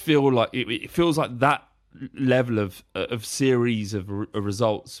don't feel like it feels like that level of series of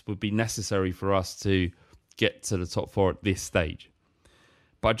results would be necessary for us to get to the top 4 at this stage.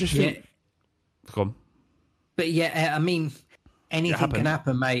 But I just think, come on. But I mean, anything can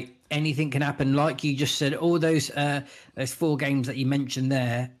happen, mate. Anything can happen. Like you just said, all those 4 games that you mentioned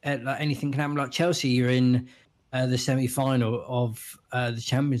there, like anything can happen. Like Chelsea, you're in the semi-final of the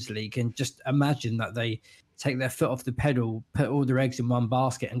Champions League, and just imagine that they take their foot off the pedal, put all their eggs in one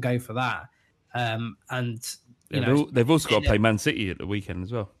basket, and go for that. And they've also got to play Man City at the weekend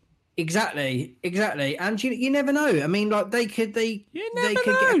as well. Exactly, and you never know. I mean, like they could get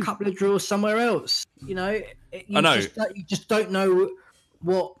a couple of draws somewhere else. You just don't know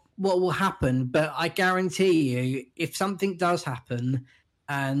what will happen. But I guarantee you, if something does happen,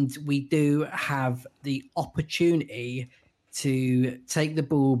 and we do have the opportunity to take the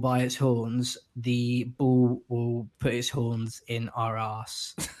bull by its horns, the bull will put its horns in our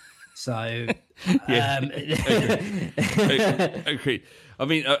ass. So, agree. I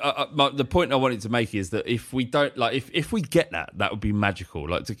mean, the point I wanted to make is that if we don't if we get that would be magical.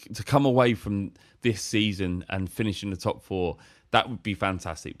 Like to come away from this season and finish in the top 4, that would be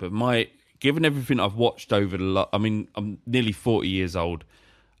fantastic. But given everything I've watched over I'm nearly 40 years old.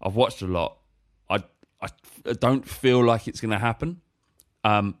 I've watched a lot. I don't feel like it's going to happen.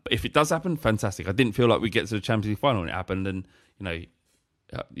 But if it does happen, fantastic. I didn't feel like we get to the Champions League final and it happened, and it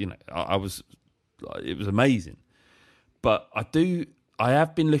was amazing. But I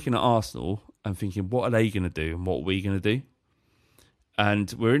have been looking at Arsenal and thinking, what are they going to do and what are we going to do?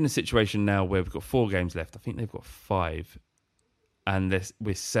 And we're in a situation now where we've got 4 games left. I think they've got 5, and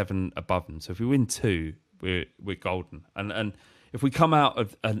we're 7 above them. So if we win 2, we're golden. And if we come out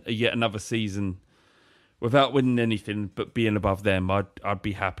of yet another season without winning anything but being above them, I'd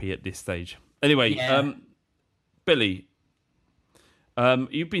be happy at this stage. Anyway, Billy,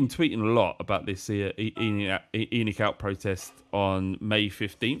 you've been tweeting a lot about this ENIC out protest on May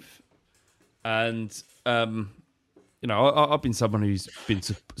 15th. And, I've been someone who's been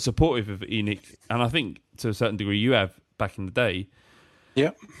supportive of ENIC. And I think to a certain degree you have back in the day.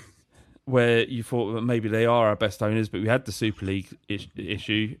 Yeah. Where you thought that maybe they are our best owners, but we had the Super League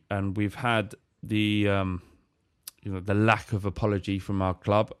issue and we've had the lack of apology from our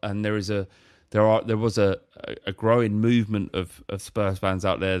club. And there was a growing movement of Spurs fans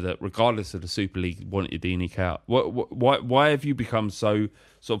out there that, regardless of the Super League, wanted ENIC out. Why have you become so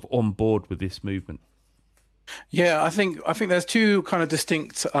sort of on board with this movement? Yeah, I think there's two kind of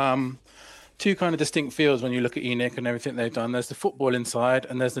distinct fields when you look at ENIC and everything they've done. There's the football inside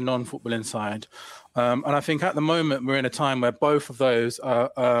and there's the non-football inside. And I think at the moment we're in a time where both of those are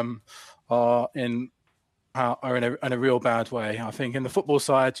in a real bad way. I think in the football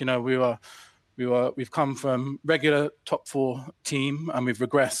side, we've come from regular top 4 team and we've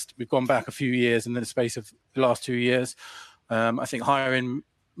regressed. We've gone back a few years in the space of the last 2 years. I think hiring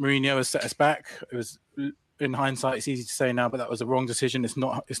Mourinho has set us back. It was, in hindsight, it's easy to say now, but that was a wrong decision. It's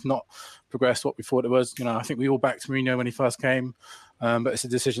not progressed what we thought it was. I think we all backed Mourinho when he first came, but it's a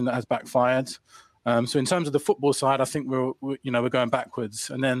decision that has backfired. So in terms of the football side, I think we're going backwards.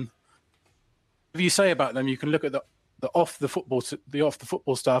 And then, if you say about them, you can look at the off the football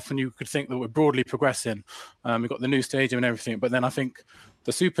stuff, and you could think that we're broadly progressing. We've got the new stadium and everything, but then I think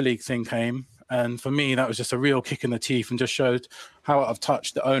the Super League thing came, and for me that was just a real kick in the teeth and just showed how out of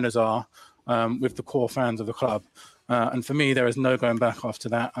touch the owners are with the core fans of the club. And for me, there is no going back after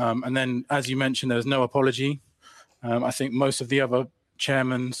that. And then, as you mentioned, there was no apology. I think most of the other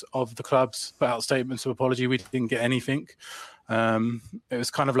chairmen of the clubs put out statements of apology. We didn't get anything. It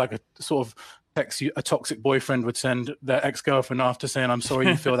was kind of like a sort of text a toxic boyfriend would send their ex-girlfriend after saying, "I'm sorry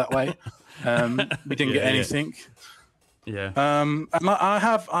you feel that way." We didn't get anything. Yeah. And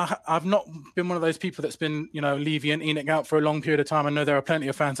I've not been one of those people that's been, leaving ENIC out for a long period of time. I know there are plenty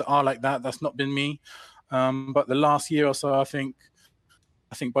of fans that are like that. That's not been me. But the last year or so, I think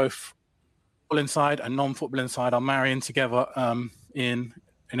both football inside and non-football inside are marrying together in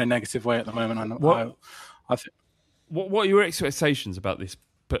a negative way at the moment. What are your expectations about this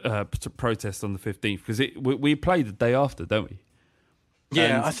protest on the 15th? Because we play the day after, don't we?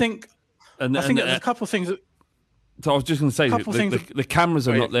 Yeah, and I think there's a couple of things that. So I was just going to say, the cameras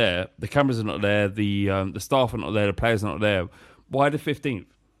are not there. The cameras are not there. The staff are not there. The players are not there. Why the 15th?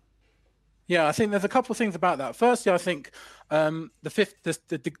 Yeah, I think there's a couple of things about that. Firstly, I think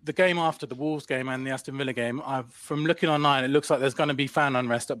the game after the Wolves game and the Aston Villa game, from looking online, it looks like there's going to be fan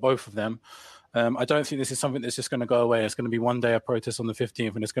unrest at both of them. I don't think this is something that's just going to go away. It's going to be one day of protest on the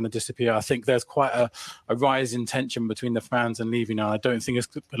 15th and it's going to disappear. I think there's quite a rise in tension between the fans and leaving now. I don't think it's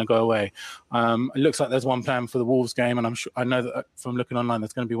going to go away. It looks like there's one plan for the Wolves game, and I know that from looking online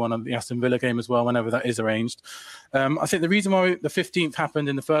there's going to be one on the Aston Villa game as well, whenever that is arranged. I think the reason why the 15th happened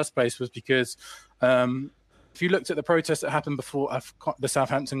in the first place was because if you looked at the protest that happened before the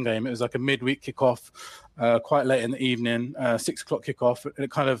Southampton game, it was like a midweek kickoff, quite late in the evening, 6 o'clock kickoff.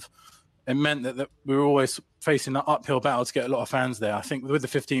 And it meant that we were always facing an uphill battle to get a lot of fans there. I think with the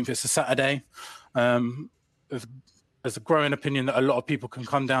 15th, it's a Saturday. There's a growing opinion that a lot of people can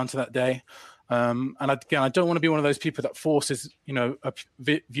come down to that day. And again, I don't want to be one of those people that forces,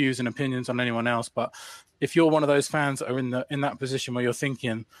 views and opinions on anyone else. But if you're one of those fans that are in that position where you're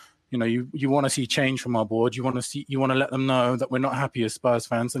thinking, you want to see change from our board, you want to let them know that we're not happy as Spurs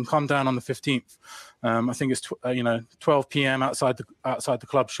fans, and come down on the 15th. I think it's 12 p.m. outside the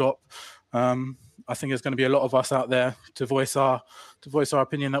club shop. I think there's going to be a lot of us out there to voice our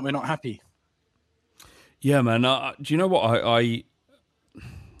opinion that we're not happy. Yeah, man. Do you know what I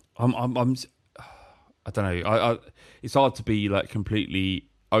don't know. It's hard to be like completely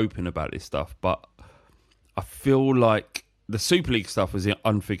open about this stuff, but I feel like the Super League stuff was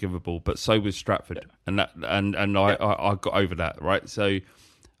unforgivable, but so was Stratford, and I got over that, right? So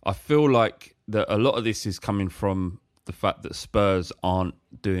I feel like that a lot of this is coming from the fact that Spurs aren't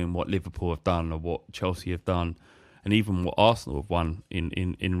doing what Liverpool have done or what Chelsea have done, and even what Arsenal have won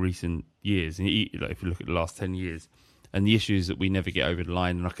in recent years. And if you look at the last 10 years. And the issue is that we never get over the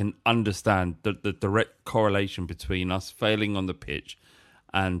line. And I can understand the direct correlation between us failing on the pitch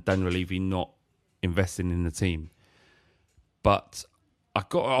and Daniel Levy not investing in the team. But I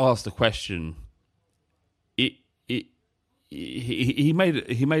got to ask the question. He made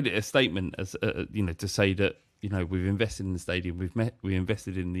it a statement as to say that we've invested in the stadium, we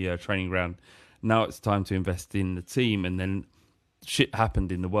invested in the training ground. Now it's time to invest in the team. And then shit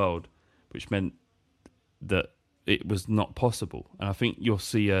happened in the world, which meant that it was not possible. And I think you'll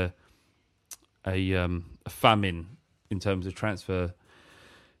see a famine in terms of transfers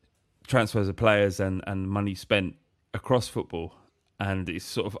of players and money spent across football. And it's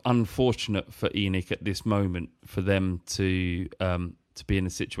sort of unfortunate for ENIC at this moment for them to be in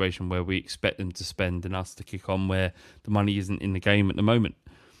a situation where we expect them to spend and us to kick on where the money isn't in the game at the moment.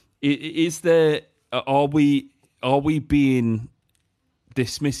 Are we being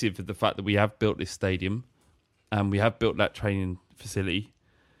dismissive of the fact that we have built this stadium and we have built that training facility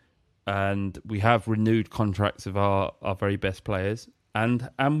and we have renewed contracts of our very best players and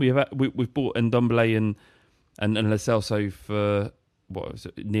we've bought Ndombele and Lo Celso for what was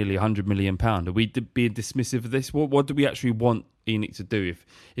it, nearly £100 million? Are we being dismissive of this? What do we actually want ENIC to do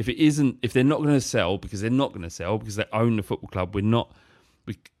if they're not going to sell, because they're not going to sell because they own the football club?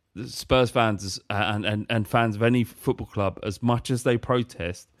 Spurs fans and fans of any football club, as much as they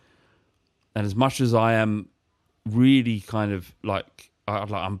protest and as much as I am really kind of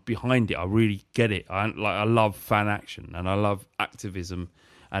I'm behind it, I really get it. I love fan action and I love activism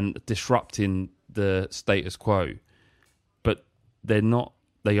and disrupting the status quo. But they're not.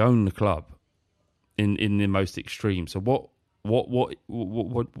 They own the club in the most extreme. So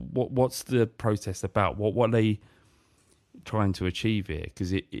what's the protest about? What are they trying to achieve here?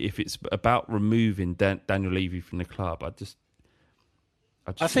 Because if it's about removing Daniel Levy from the club, I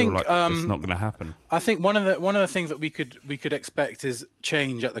think feel like it's not going to happen. I think one of the things that we could expect is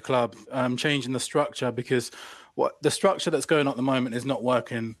change at the club, change in the structure, because the structure that's going on at the moment is not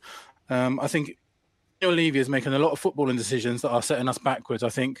working. I think Daniel Levy is making a lot of footballing decisions that are setting us backwards. I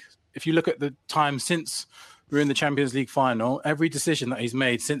think if you look at the time since we're in the Champions League final, every decision that he's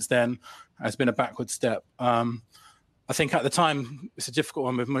made since then has been a backward step. I think at the time it's a difficult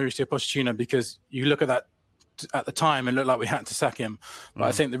one with Mauricio Pochettino, because you look at that at the time and looked like we had to sack him. But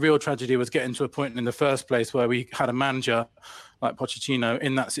I think the real tragedy was getting to a point in the first place where we had a manager like Pochettino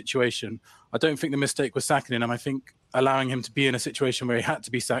in that situation. I don't think the mistake was sacking him. I think allowing him to be in a situation where he had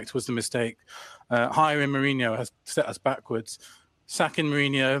to be sacked was the mistake. Hiring Mourinho has set us backwards. Sacking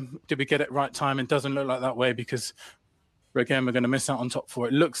Mourinho, did we get it right time? It doesn't look like that way, because again, we're going to miss out on top four.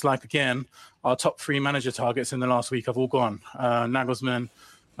 It looks like, again, our top three manager targets in the last week have all gone. Nagelsmann,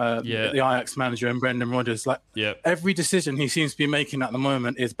 the Ajax manager, and Brendan Rodgers. Every decision he seems to be making at the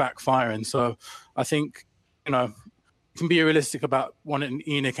moment is backfiring. So I think, you can be realistic about wanting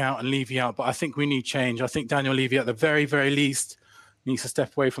ENIC out and Levy out, but I think we need change. I think Daniel Levy, at the very, very least, needs to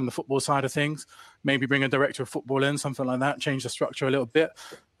step away from the football side of things, maybe bring a director of football in, something like that, change the structure a little bit.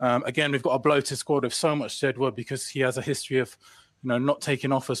 Again, we've got a bloated squad with so much dead wood, because he has a history of not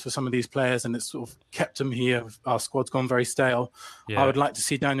taking offers for some of these players, and it's sort of kept them here. Our squad's gone very stale. I would like to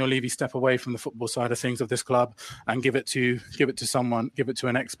see Daniel Levy step away from the football side of things of this club and give it to someone, give it to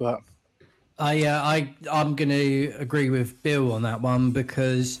an expert. I'm going to agree with Bill on that one,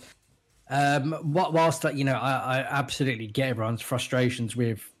 because whilst I absolutely get everyone's frustrations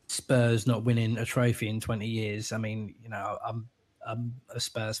with Spurs not winning a trophy in 20 years. I mean, I'm a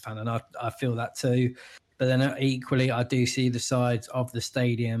Spurs fan and I feel that too. But then equally, I do see the sides of the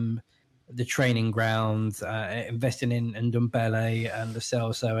stadium, the training ground, investing in Ndombele and Lo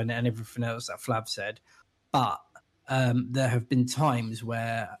Celso and everything else that Flav said. But there have been times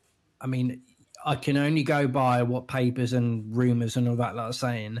where, I mean, I can only go by what papers and rumours and all that are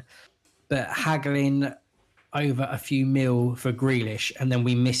saying, but haggling over a few mil for Grealish and then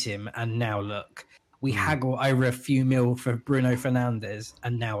we miss him, and now look. We haggle over a few mil for Bruno Fernandes,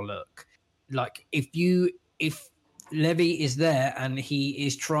 and now look. Like, if Levy is there and he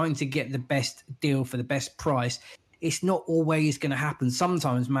is trying to get the best deal for the best price, it's not always going to happen.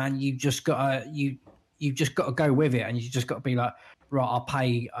 Sometimes, man, you've just got to go with it, and you just got to be like, right, I'll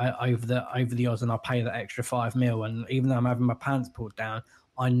pay over the odds, and I'll pay that extra $5 million. And even though I'm having my pants pulled down,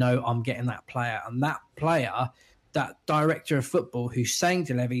 I know I'm getting that player, and that player, that director of football who's saying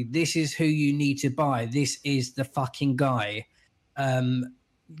to Levy, this is who you need to buy. This is the fucking guy.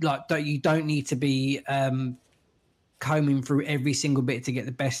 You don't need to be combing through every single bit to get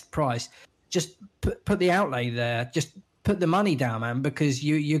the best price. Just put the outlay there. Just put the money down, man, because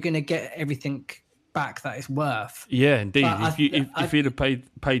you're going to get everything back that it's worth. Yeah, indeed. If you'd have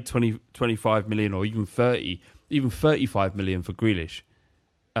paid 25 million or even 35 million for Grealish,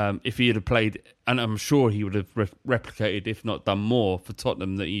 if he had played, and I'm sure he would have replicated, if not done more for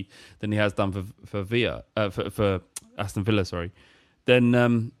Tottenham than he has done for Aston Villa, sorry,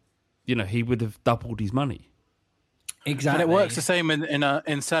 then he would have doubled his money. Exactly. And it works the same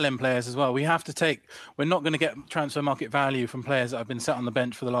in selling players as well. We're not going to get transfer market value from players that have been sat on the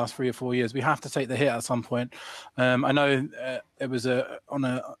bench for the last 3 or 4 years. We have to take the hit at some point. I know it was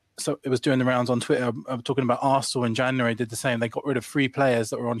doing the rounds on Twitter. I'm talking about Arsenal in January did the same. They got rid of 3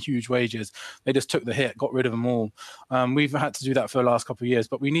 players that were on huge wages. They just took the hit, got rid of them all. We've had to do that for the last couple of years,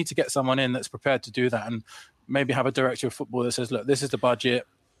 but we need to get someone in that's prepared to do that, and maybe have a director of football that says, look, this is the budget.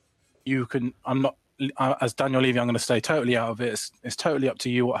 As Daniel Levy, I'm going to stay totally out of it. It's totally up to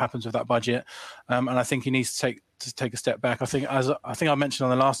you what happens with that budget. And I think he needs to take a step back. I think I mentioned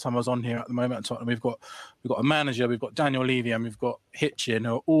on the last time I was on here, at the moment at Tottenham, we've got a manager, we've got Daniel Levy, and we've got Hitchin,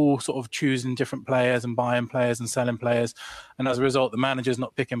 who are all sort of choosing different players and buying players and selling players. And as a result, the manager's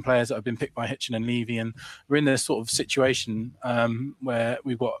not picking players that have been picked by Hitchin and Levy. And we're in this sort of situation where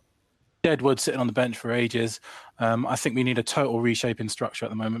we've got Deadwood sitting on the bench for ages. I think we need a total reshaping structure at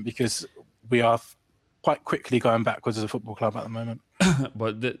the moment, because we are quite quickly going backwards as a football club at the moment.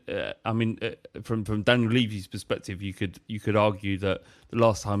 But from Daniel Levy's perspective, you could argue that the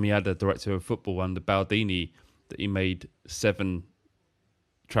last time he had a director of football under Baldini, that he made 7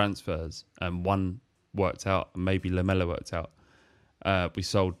 transfers and 1 worked out, and maybe Lamella worked out. We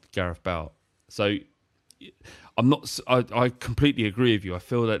sold Gareth Bale. So I completely agree with you. I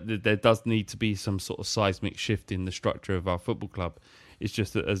feel that there does need to be some sort of seismic shift in the structure of our football club. It's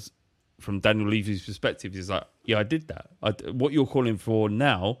just that from Daniel Levy's perspective, he's like, yeah, I did that. What you're calling for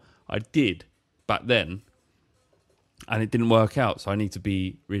now, I did back then, and it didn't work out. So I need to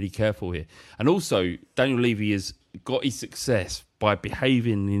be really careful here. And also, Daniel Levy has got his success by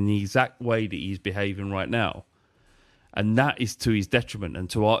behaving in the exact way that he's behaving right now, and that is to his detriment,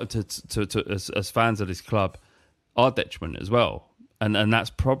 and as fans of this club, our detriment as well. And that's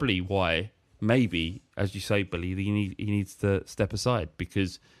probably why, maybe, as you say, Billy, he needs to step aside,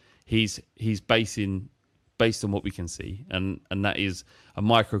 because he's based on what we can see, and that is a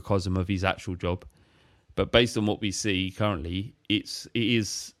microcosm of his actual job. But based on what we see currently, it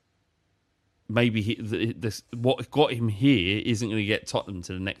is maybe what got him here isn't going to get Tottenham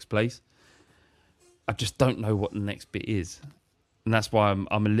to the next place. I just don't know what the next bit is, and that's why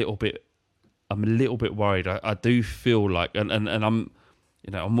I'm a little bit worried. I do feel like, and I'm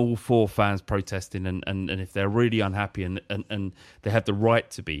all for fans protesting, and if they're really unhappy and they have the right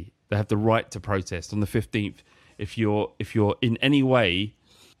to be. They have the right to protest on the 15th. If you're in any way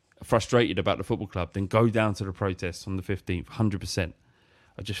frustrated about the football club, then go down to the protest on the 15th, 100%.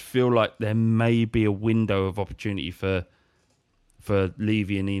 I just feel like there may be a window of opportunity for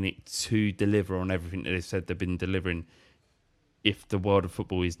Levy and ENIC to deliver on everything that they said they've been delivering, if the world of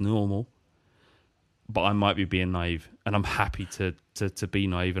football is normal. But I might be being naive, and I'm happy to be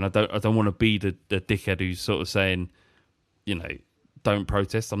naive, and I don't want to be the dickhead who's sort of saying, don't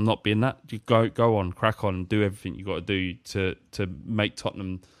protest. I'm not being that. You go on, crack on, do everything you got to do to make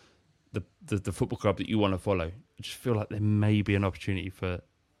Tottenham the football club that you want to follow. I just feel like there may be an opportunity for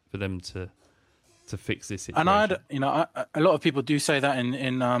them to fix this situation. And a lot of people do say that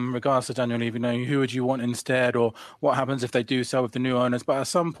in regards to Daniel Levy, who would you want instead, or what happens if they do sell with the new owners? But at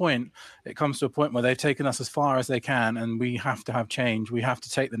some point, it comes to a point where they've taken us as far as they can, and we have to have change. We have to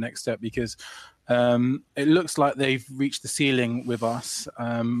take the next step, because it looks like they've reached the ceiling with us.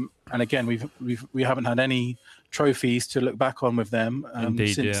 And again, we haven't had any trophies to look back on with them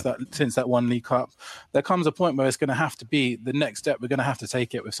since that one League Cup. There comes a point where it's going to have to be the next step. We're going to have to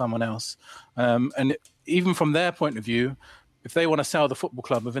take it with someone else. And even from their point of view, if they want to sell the football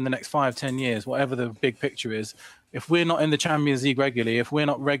club within the next 5-10 years, whatever the big picture is, if we're not in the Champions League regularly, if we're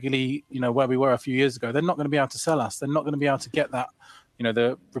not regularly, where we were a few years ago, they're not going to be able to sell us. They're not going to be able to get that,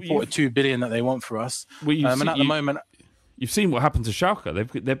 the reported $2 billion that they want for us. And at the moment, you've seen what happened to Schalke.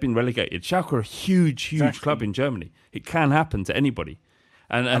 They've been relegated. Schalke are a huge club in Germany. It can happen to anybody.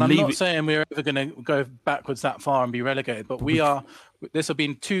 And I'm not saying we're ever going to go backwards that far and be relegated, but we are. This have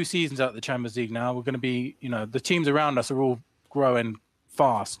been 2 seasons out of the Champions League now. We're going to be, the teams around us are all growing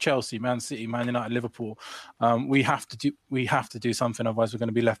fast. Chelsea, Man City, Man United, Liverpool. We have to do something, otherwise we're going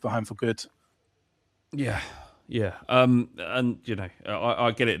to be left behind for good. Yeah. And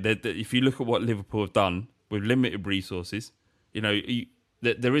I get it. That if you look at what Liverpool have done with limited resources,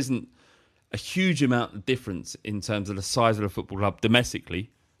 there isn't a huge amount of difference in terms of the size of the football club domestically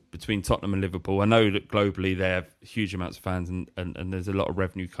between Tottenham and Liverpool. I know that globally they have huge amounts of fans and there's a lot of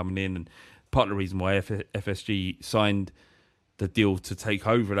revenue coming in. And part of the reason why FSG signed the deal to take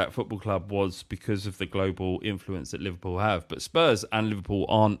over that football club was because of the global influence that Liverpool have. But Spurs and Liverpool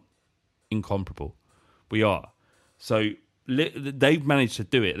aren't incomparable. We are. So they've managed to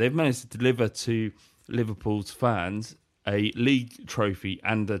do it. They've managed to deliver to Liverpool's fans a league trophy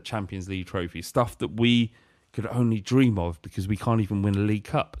and a Champions League trophy, stuff that we could only dream of because we can't even win a League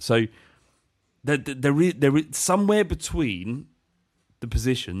Cup. So there is somewhere between the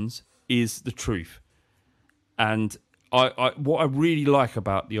positions is the truth. And what I really like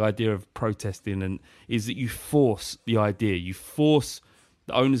about the idea of protesting is that you force the idea, you force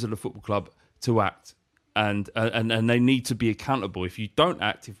the owners of the football club to act. And they need to be accountable. If you don't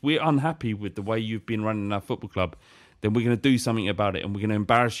act, if we're unhappy with the way you've been running our football club, then we're going to do something about it, and we're going to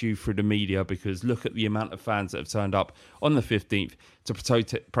embarrass you through the media, because look at the amount of fans that have turned up on the 15th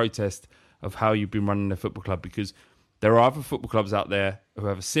to protest of how you've been running the football club, because there are other football clubs out there who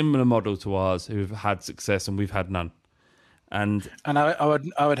have a similar model to ours who have had success and we've had none. And I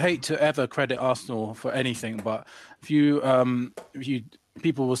would hate to ever credit Arsenal for anything, but if you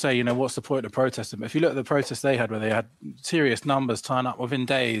people will say, what's the point of protesting? But if you look at the protests they had, where they had serious numbers turn up within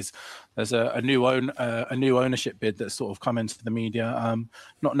days, there's a new ownership bid that's sort of come into the media.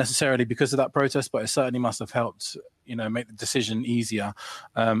 Not necessarily because of that protest, but it certainly must have helped, make the decision easier,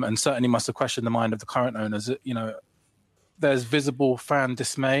 and certainly must have questioned the mind of the current owners. There's visible fan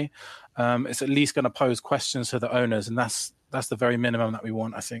dismay. It's at least going to pose questions to the owners, and that's the very minimum that we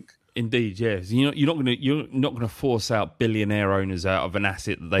want, I think. Indeed, yes. You're not going to force out billionaire owners out of an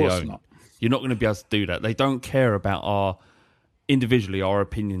asset that they own. Not. You're not going to be able to do that. They don't care about our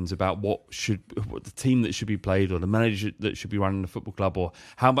opinions about what the team that should be played, or the manager that should be running the football club, or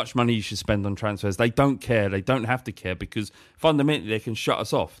how much money you should spend on transfers. They don't care. They don't have to care, because fundamentally they can shut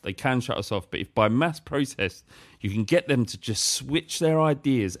us off. They can shut us off. But if by mass protest you can get them to just switch their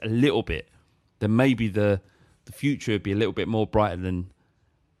ideas a little bit, then maybe the future would be a little bit more brighter than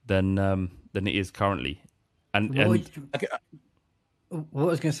it is currently. What I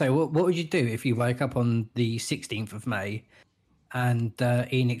was going to say, what would you do if you wake up on the 16th of May and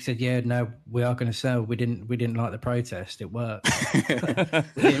ENIC said, "Yeah, no, we are going to sell. We didn't like the protest. It worked."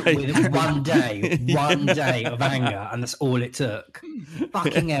 with one day of anger, and that's all it took.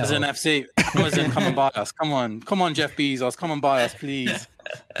 Fucking hell! As an FC, come and buy us. Come on, Jeff Bezos, come and buy us, please.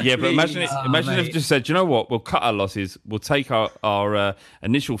 Yeah, but imagine if they just said, "You know what? We'll cut our losses. We'll take our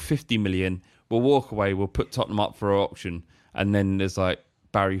initial 50 million. We'll walk away. We'll put Tottenham up for auction." And then there's like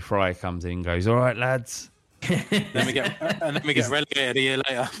Barry Fry comes in and goes, "All right, lads." then we get relegated a year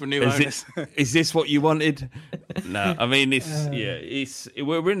later for new owners. Is this what you wanted? No, I mean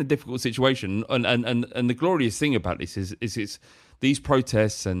we're in a difficult situation, and the glorious thing about this is it's these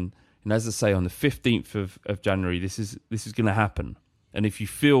protests, and as I say, on the 15th of January, this is going to happen. And if you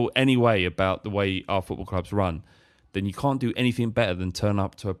feel any way about the way our football clubs run, then you can't do anything better than turn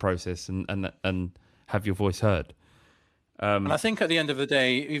up to a process and have your voice heard. And I think at the end of the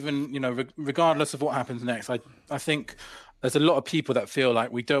day, even regardless of what happens next, I think there's a lot of people that feel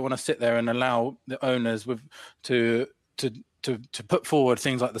like we don't want to sit there and allow the owners to put forward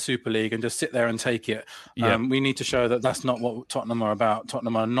things like the Super League and just sit there and take it. Yeah. We need to show that that's not what Tottenham are about.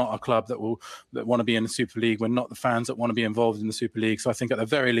 Tottenham are not a club that want to be in the Super League. We're not the fans that want to be involved in the Super League. So I think at the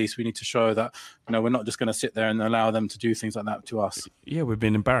very least we need to show that we're not just going to sit there and allow them to do things like that to us. Yeah, we've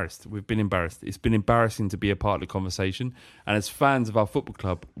been embarrassed. It's been embarrassing to be a part of the conversation. And as fans of our football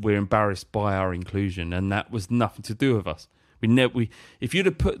club, we're embarrassed by our inclusion, and that was nothing to do with us. If you'd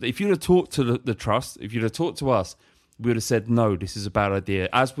have talked to the trust, if you'd have talked to us, we would have said, no, this is a bad idea,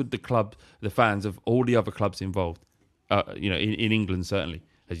 as would the fans of all the other clubs involved, in England, certainly,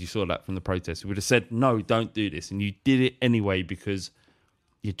 as you saw that from the protests. We would have said, no, don't do this. And you did it anyway because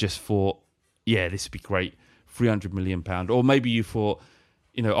you just thought, yeah, this would be great, £300 million. Or maybe you thought,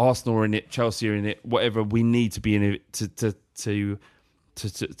 Arsenal are in it, Chelsea are in it, whatever, we need to be in it to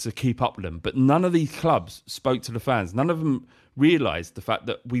keep up with them. But none of these clubs spoke to the fans. None of them realised the fact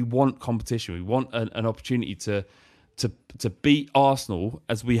that we want competition. We want an opportunity to beat Arsenal,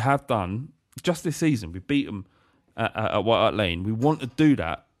 as we have done just this season. We beat them at White Hart Lane. We want to do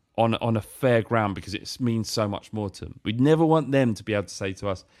that on a fair ground because it means so much more to them. We'd never want them to be able to say to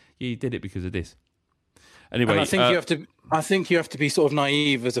us, yeah, you did it because of this. Anyway, and I think you have to be sort of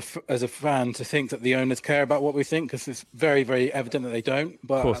naive as a fan to think that the owners care about what we think, because it's very, very evident that they don't.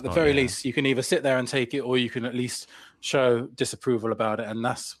 But at the very least, you can either sit there and take it, or you can at least show disapproval about it, and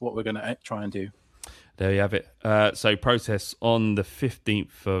that's what we're going to try and do. There you have it. So protests on the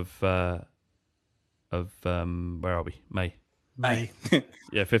 15th of where are we? May.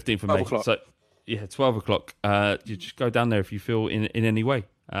 Yeah, 15th of May. O'clock. So 12 o'clock. You just go down there if you feel in any way,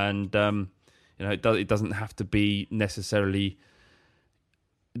 and it doesn't have to be necessarily.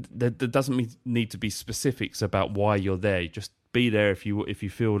 There doesn't need to be specifics about why you're there. Just be there if you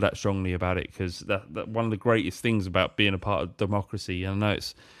feel that strongly about it, because that one of the greatest things about being a part of democracy. And I know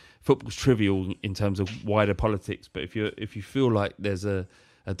football's trivial in terms of wider politics, but if you feel like there's a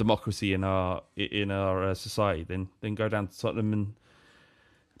democracy in our society, then go down to Tottenham and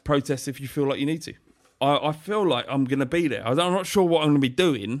protest if you feel like you need to. I feel like I'm going to be there. I'm not sure what I'm going to be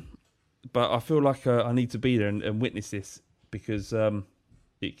doing, but I feel like I need to be there and witness this, because it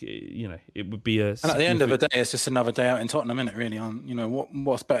would be a. And at the end of the day, it's just another day out in Tottenham, isn't it? Really,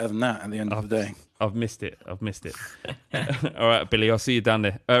 what's better than that at the end of the day? I've missed it. All right, Billy, I'll see you down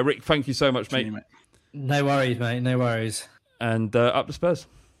there. Rick, thank you so much, mate. No worries, mate. No worries. And up the Spurs.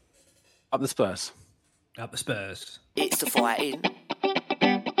 Up the Spurs. Up the Spurs. It's the fighting.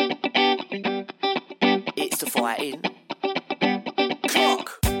 It's the fighting.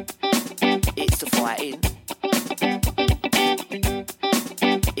 Clock. It's the fighting.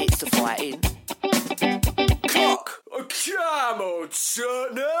 It's the fighting. Clock. Come on,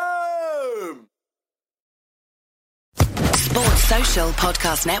 Tottenham. Sports Social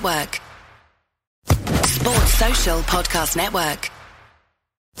Podcast Network. Sports Social Podcast Network.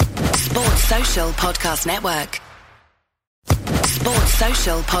 Sports Social Podcast Network. Sports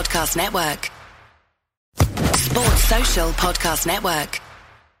Social Podcast Network. Sports Social Podcast Network.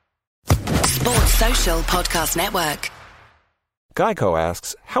 Sports Social Podcast Network. Geico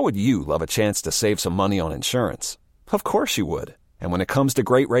asks, how would you love a chance to save some money on insurance? Of course you would. And when it comes to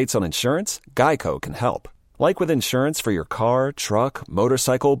great rates on insurance, Geico can help. Like with insurance for your car, truck,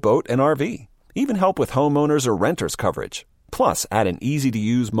 motorcycle, boat, and RV. Even help with homeowners or renters coverage. Plus, add an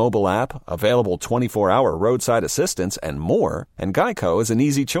easy-to-use mobile app, available 24-hour roadside assistance, and more, and Geico is an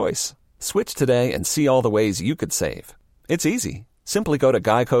easy choice. Switch today and see all the ways you could save. It's easy. Simply go to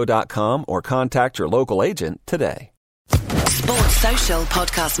geico.com or contact your local agent today. Sports Social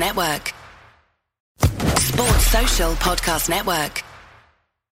Podcast Network. Sports Social Podcast Network.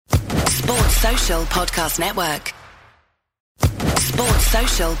 Sports Social Podcast Network. Sports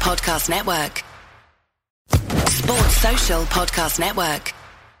Social Podcast Network. Sports Social Podcast Network.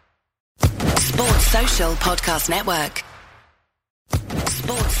 Sports Social Podcast Network.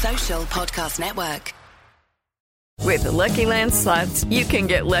 Sports Social Podcast Network. With the Lucky Land Slots, you can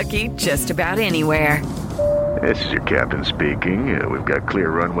get lucky just about anywhere. This is your captain speaking. We've got clear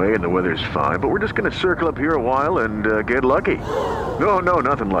runway and the weather's fine, but we're just going to circle up here a while and get lucky. No,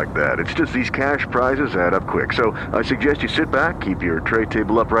 nothing like that. It's just these cash prizes add up quick. So I suggest you sit back, keep your tray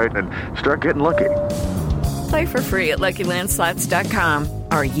table upright, and start getting lucky. Play for free at LuckyLandSlots.com.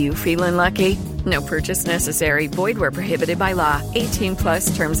 Are you feeling lucky? No purchase necessary. Void where prohibited by law.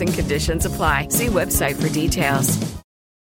 18+ terms and conditions apply. See website for details.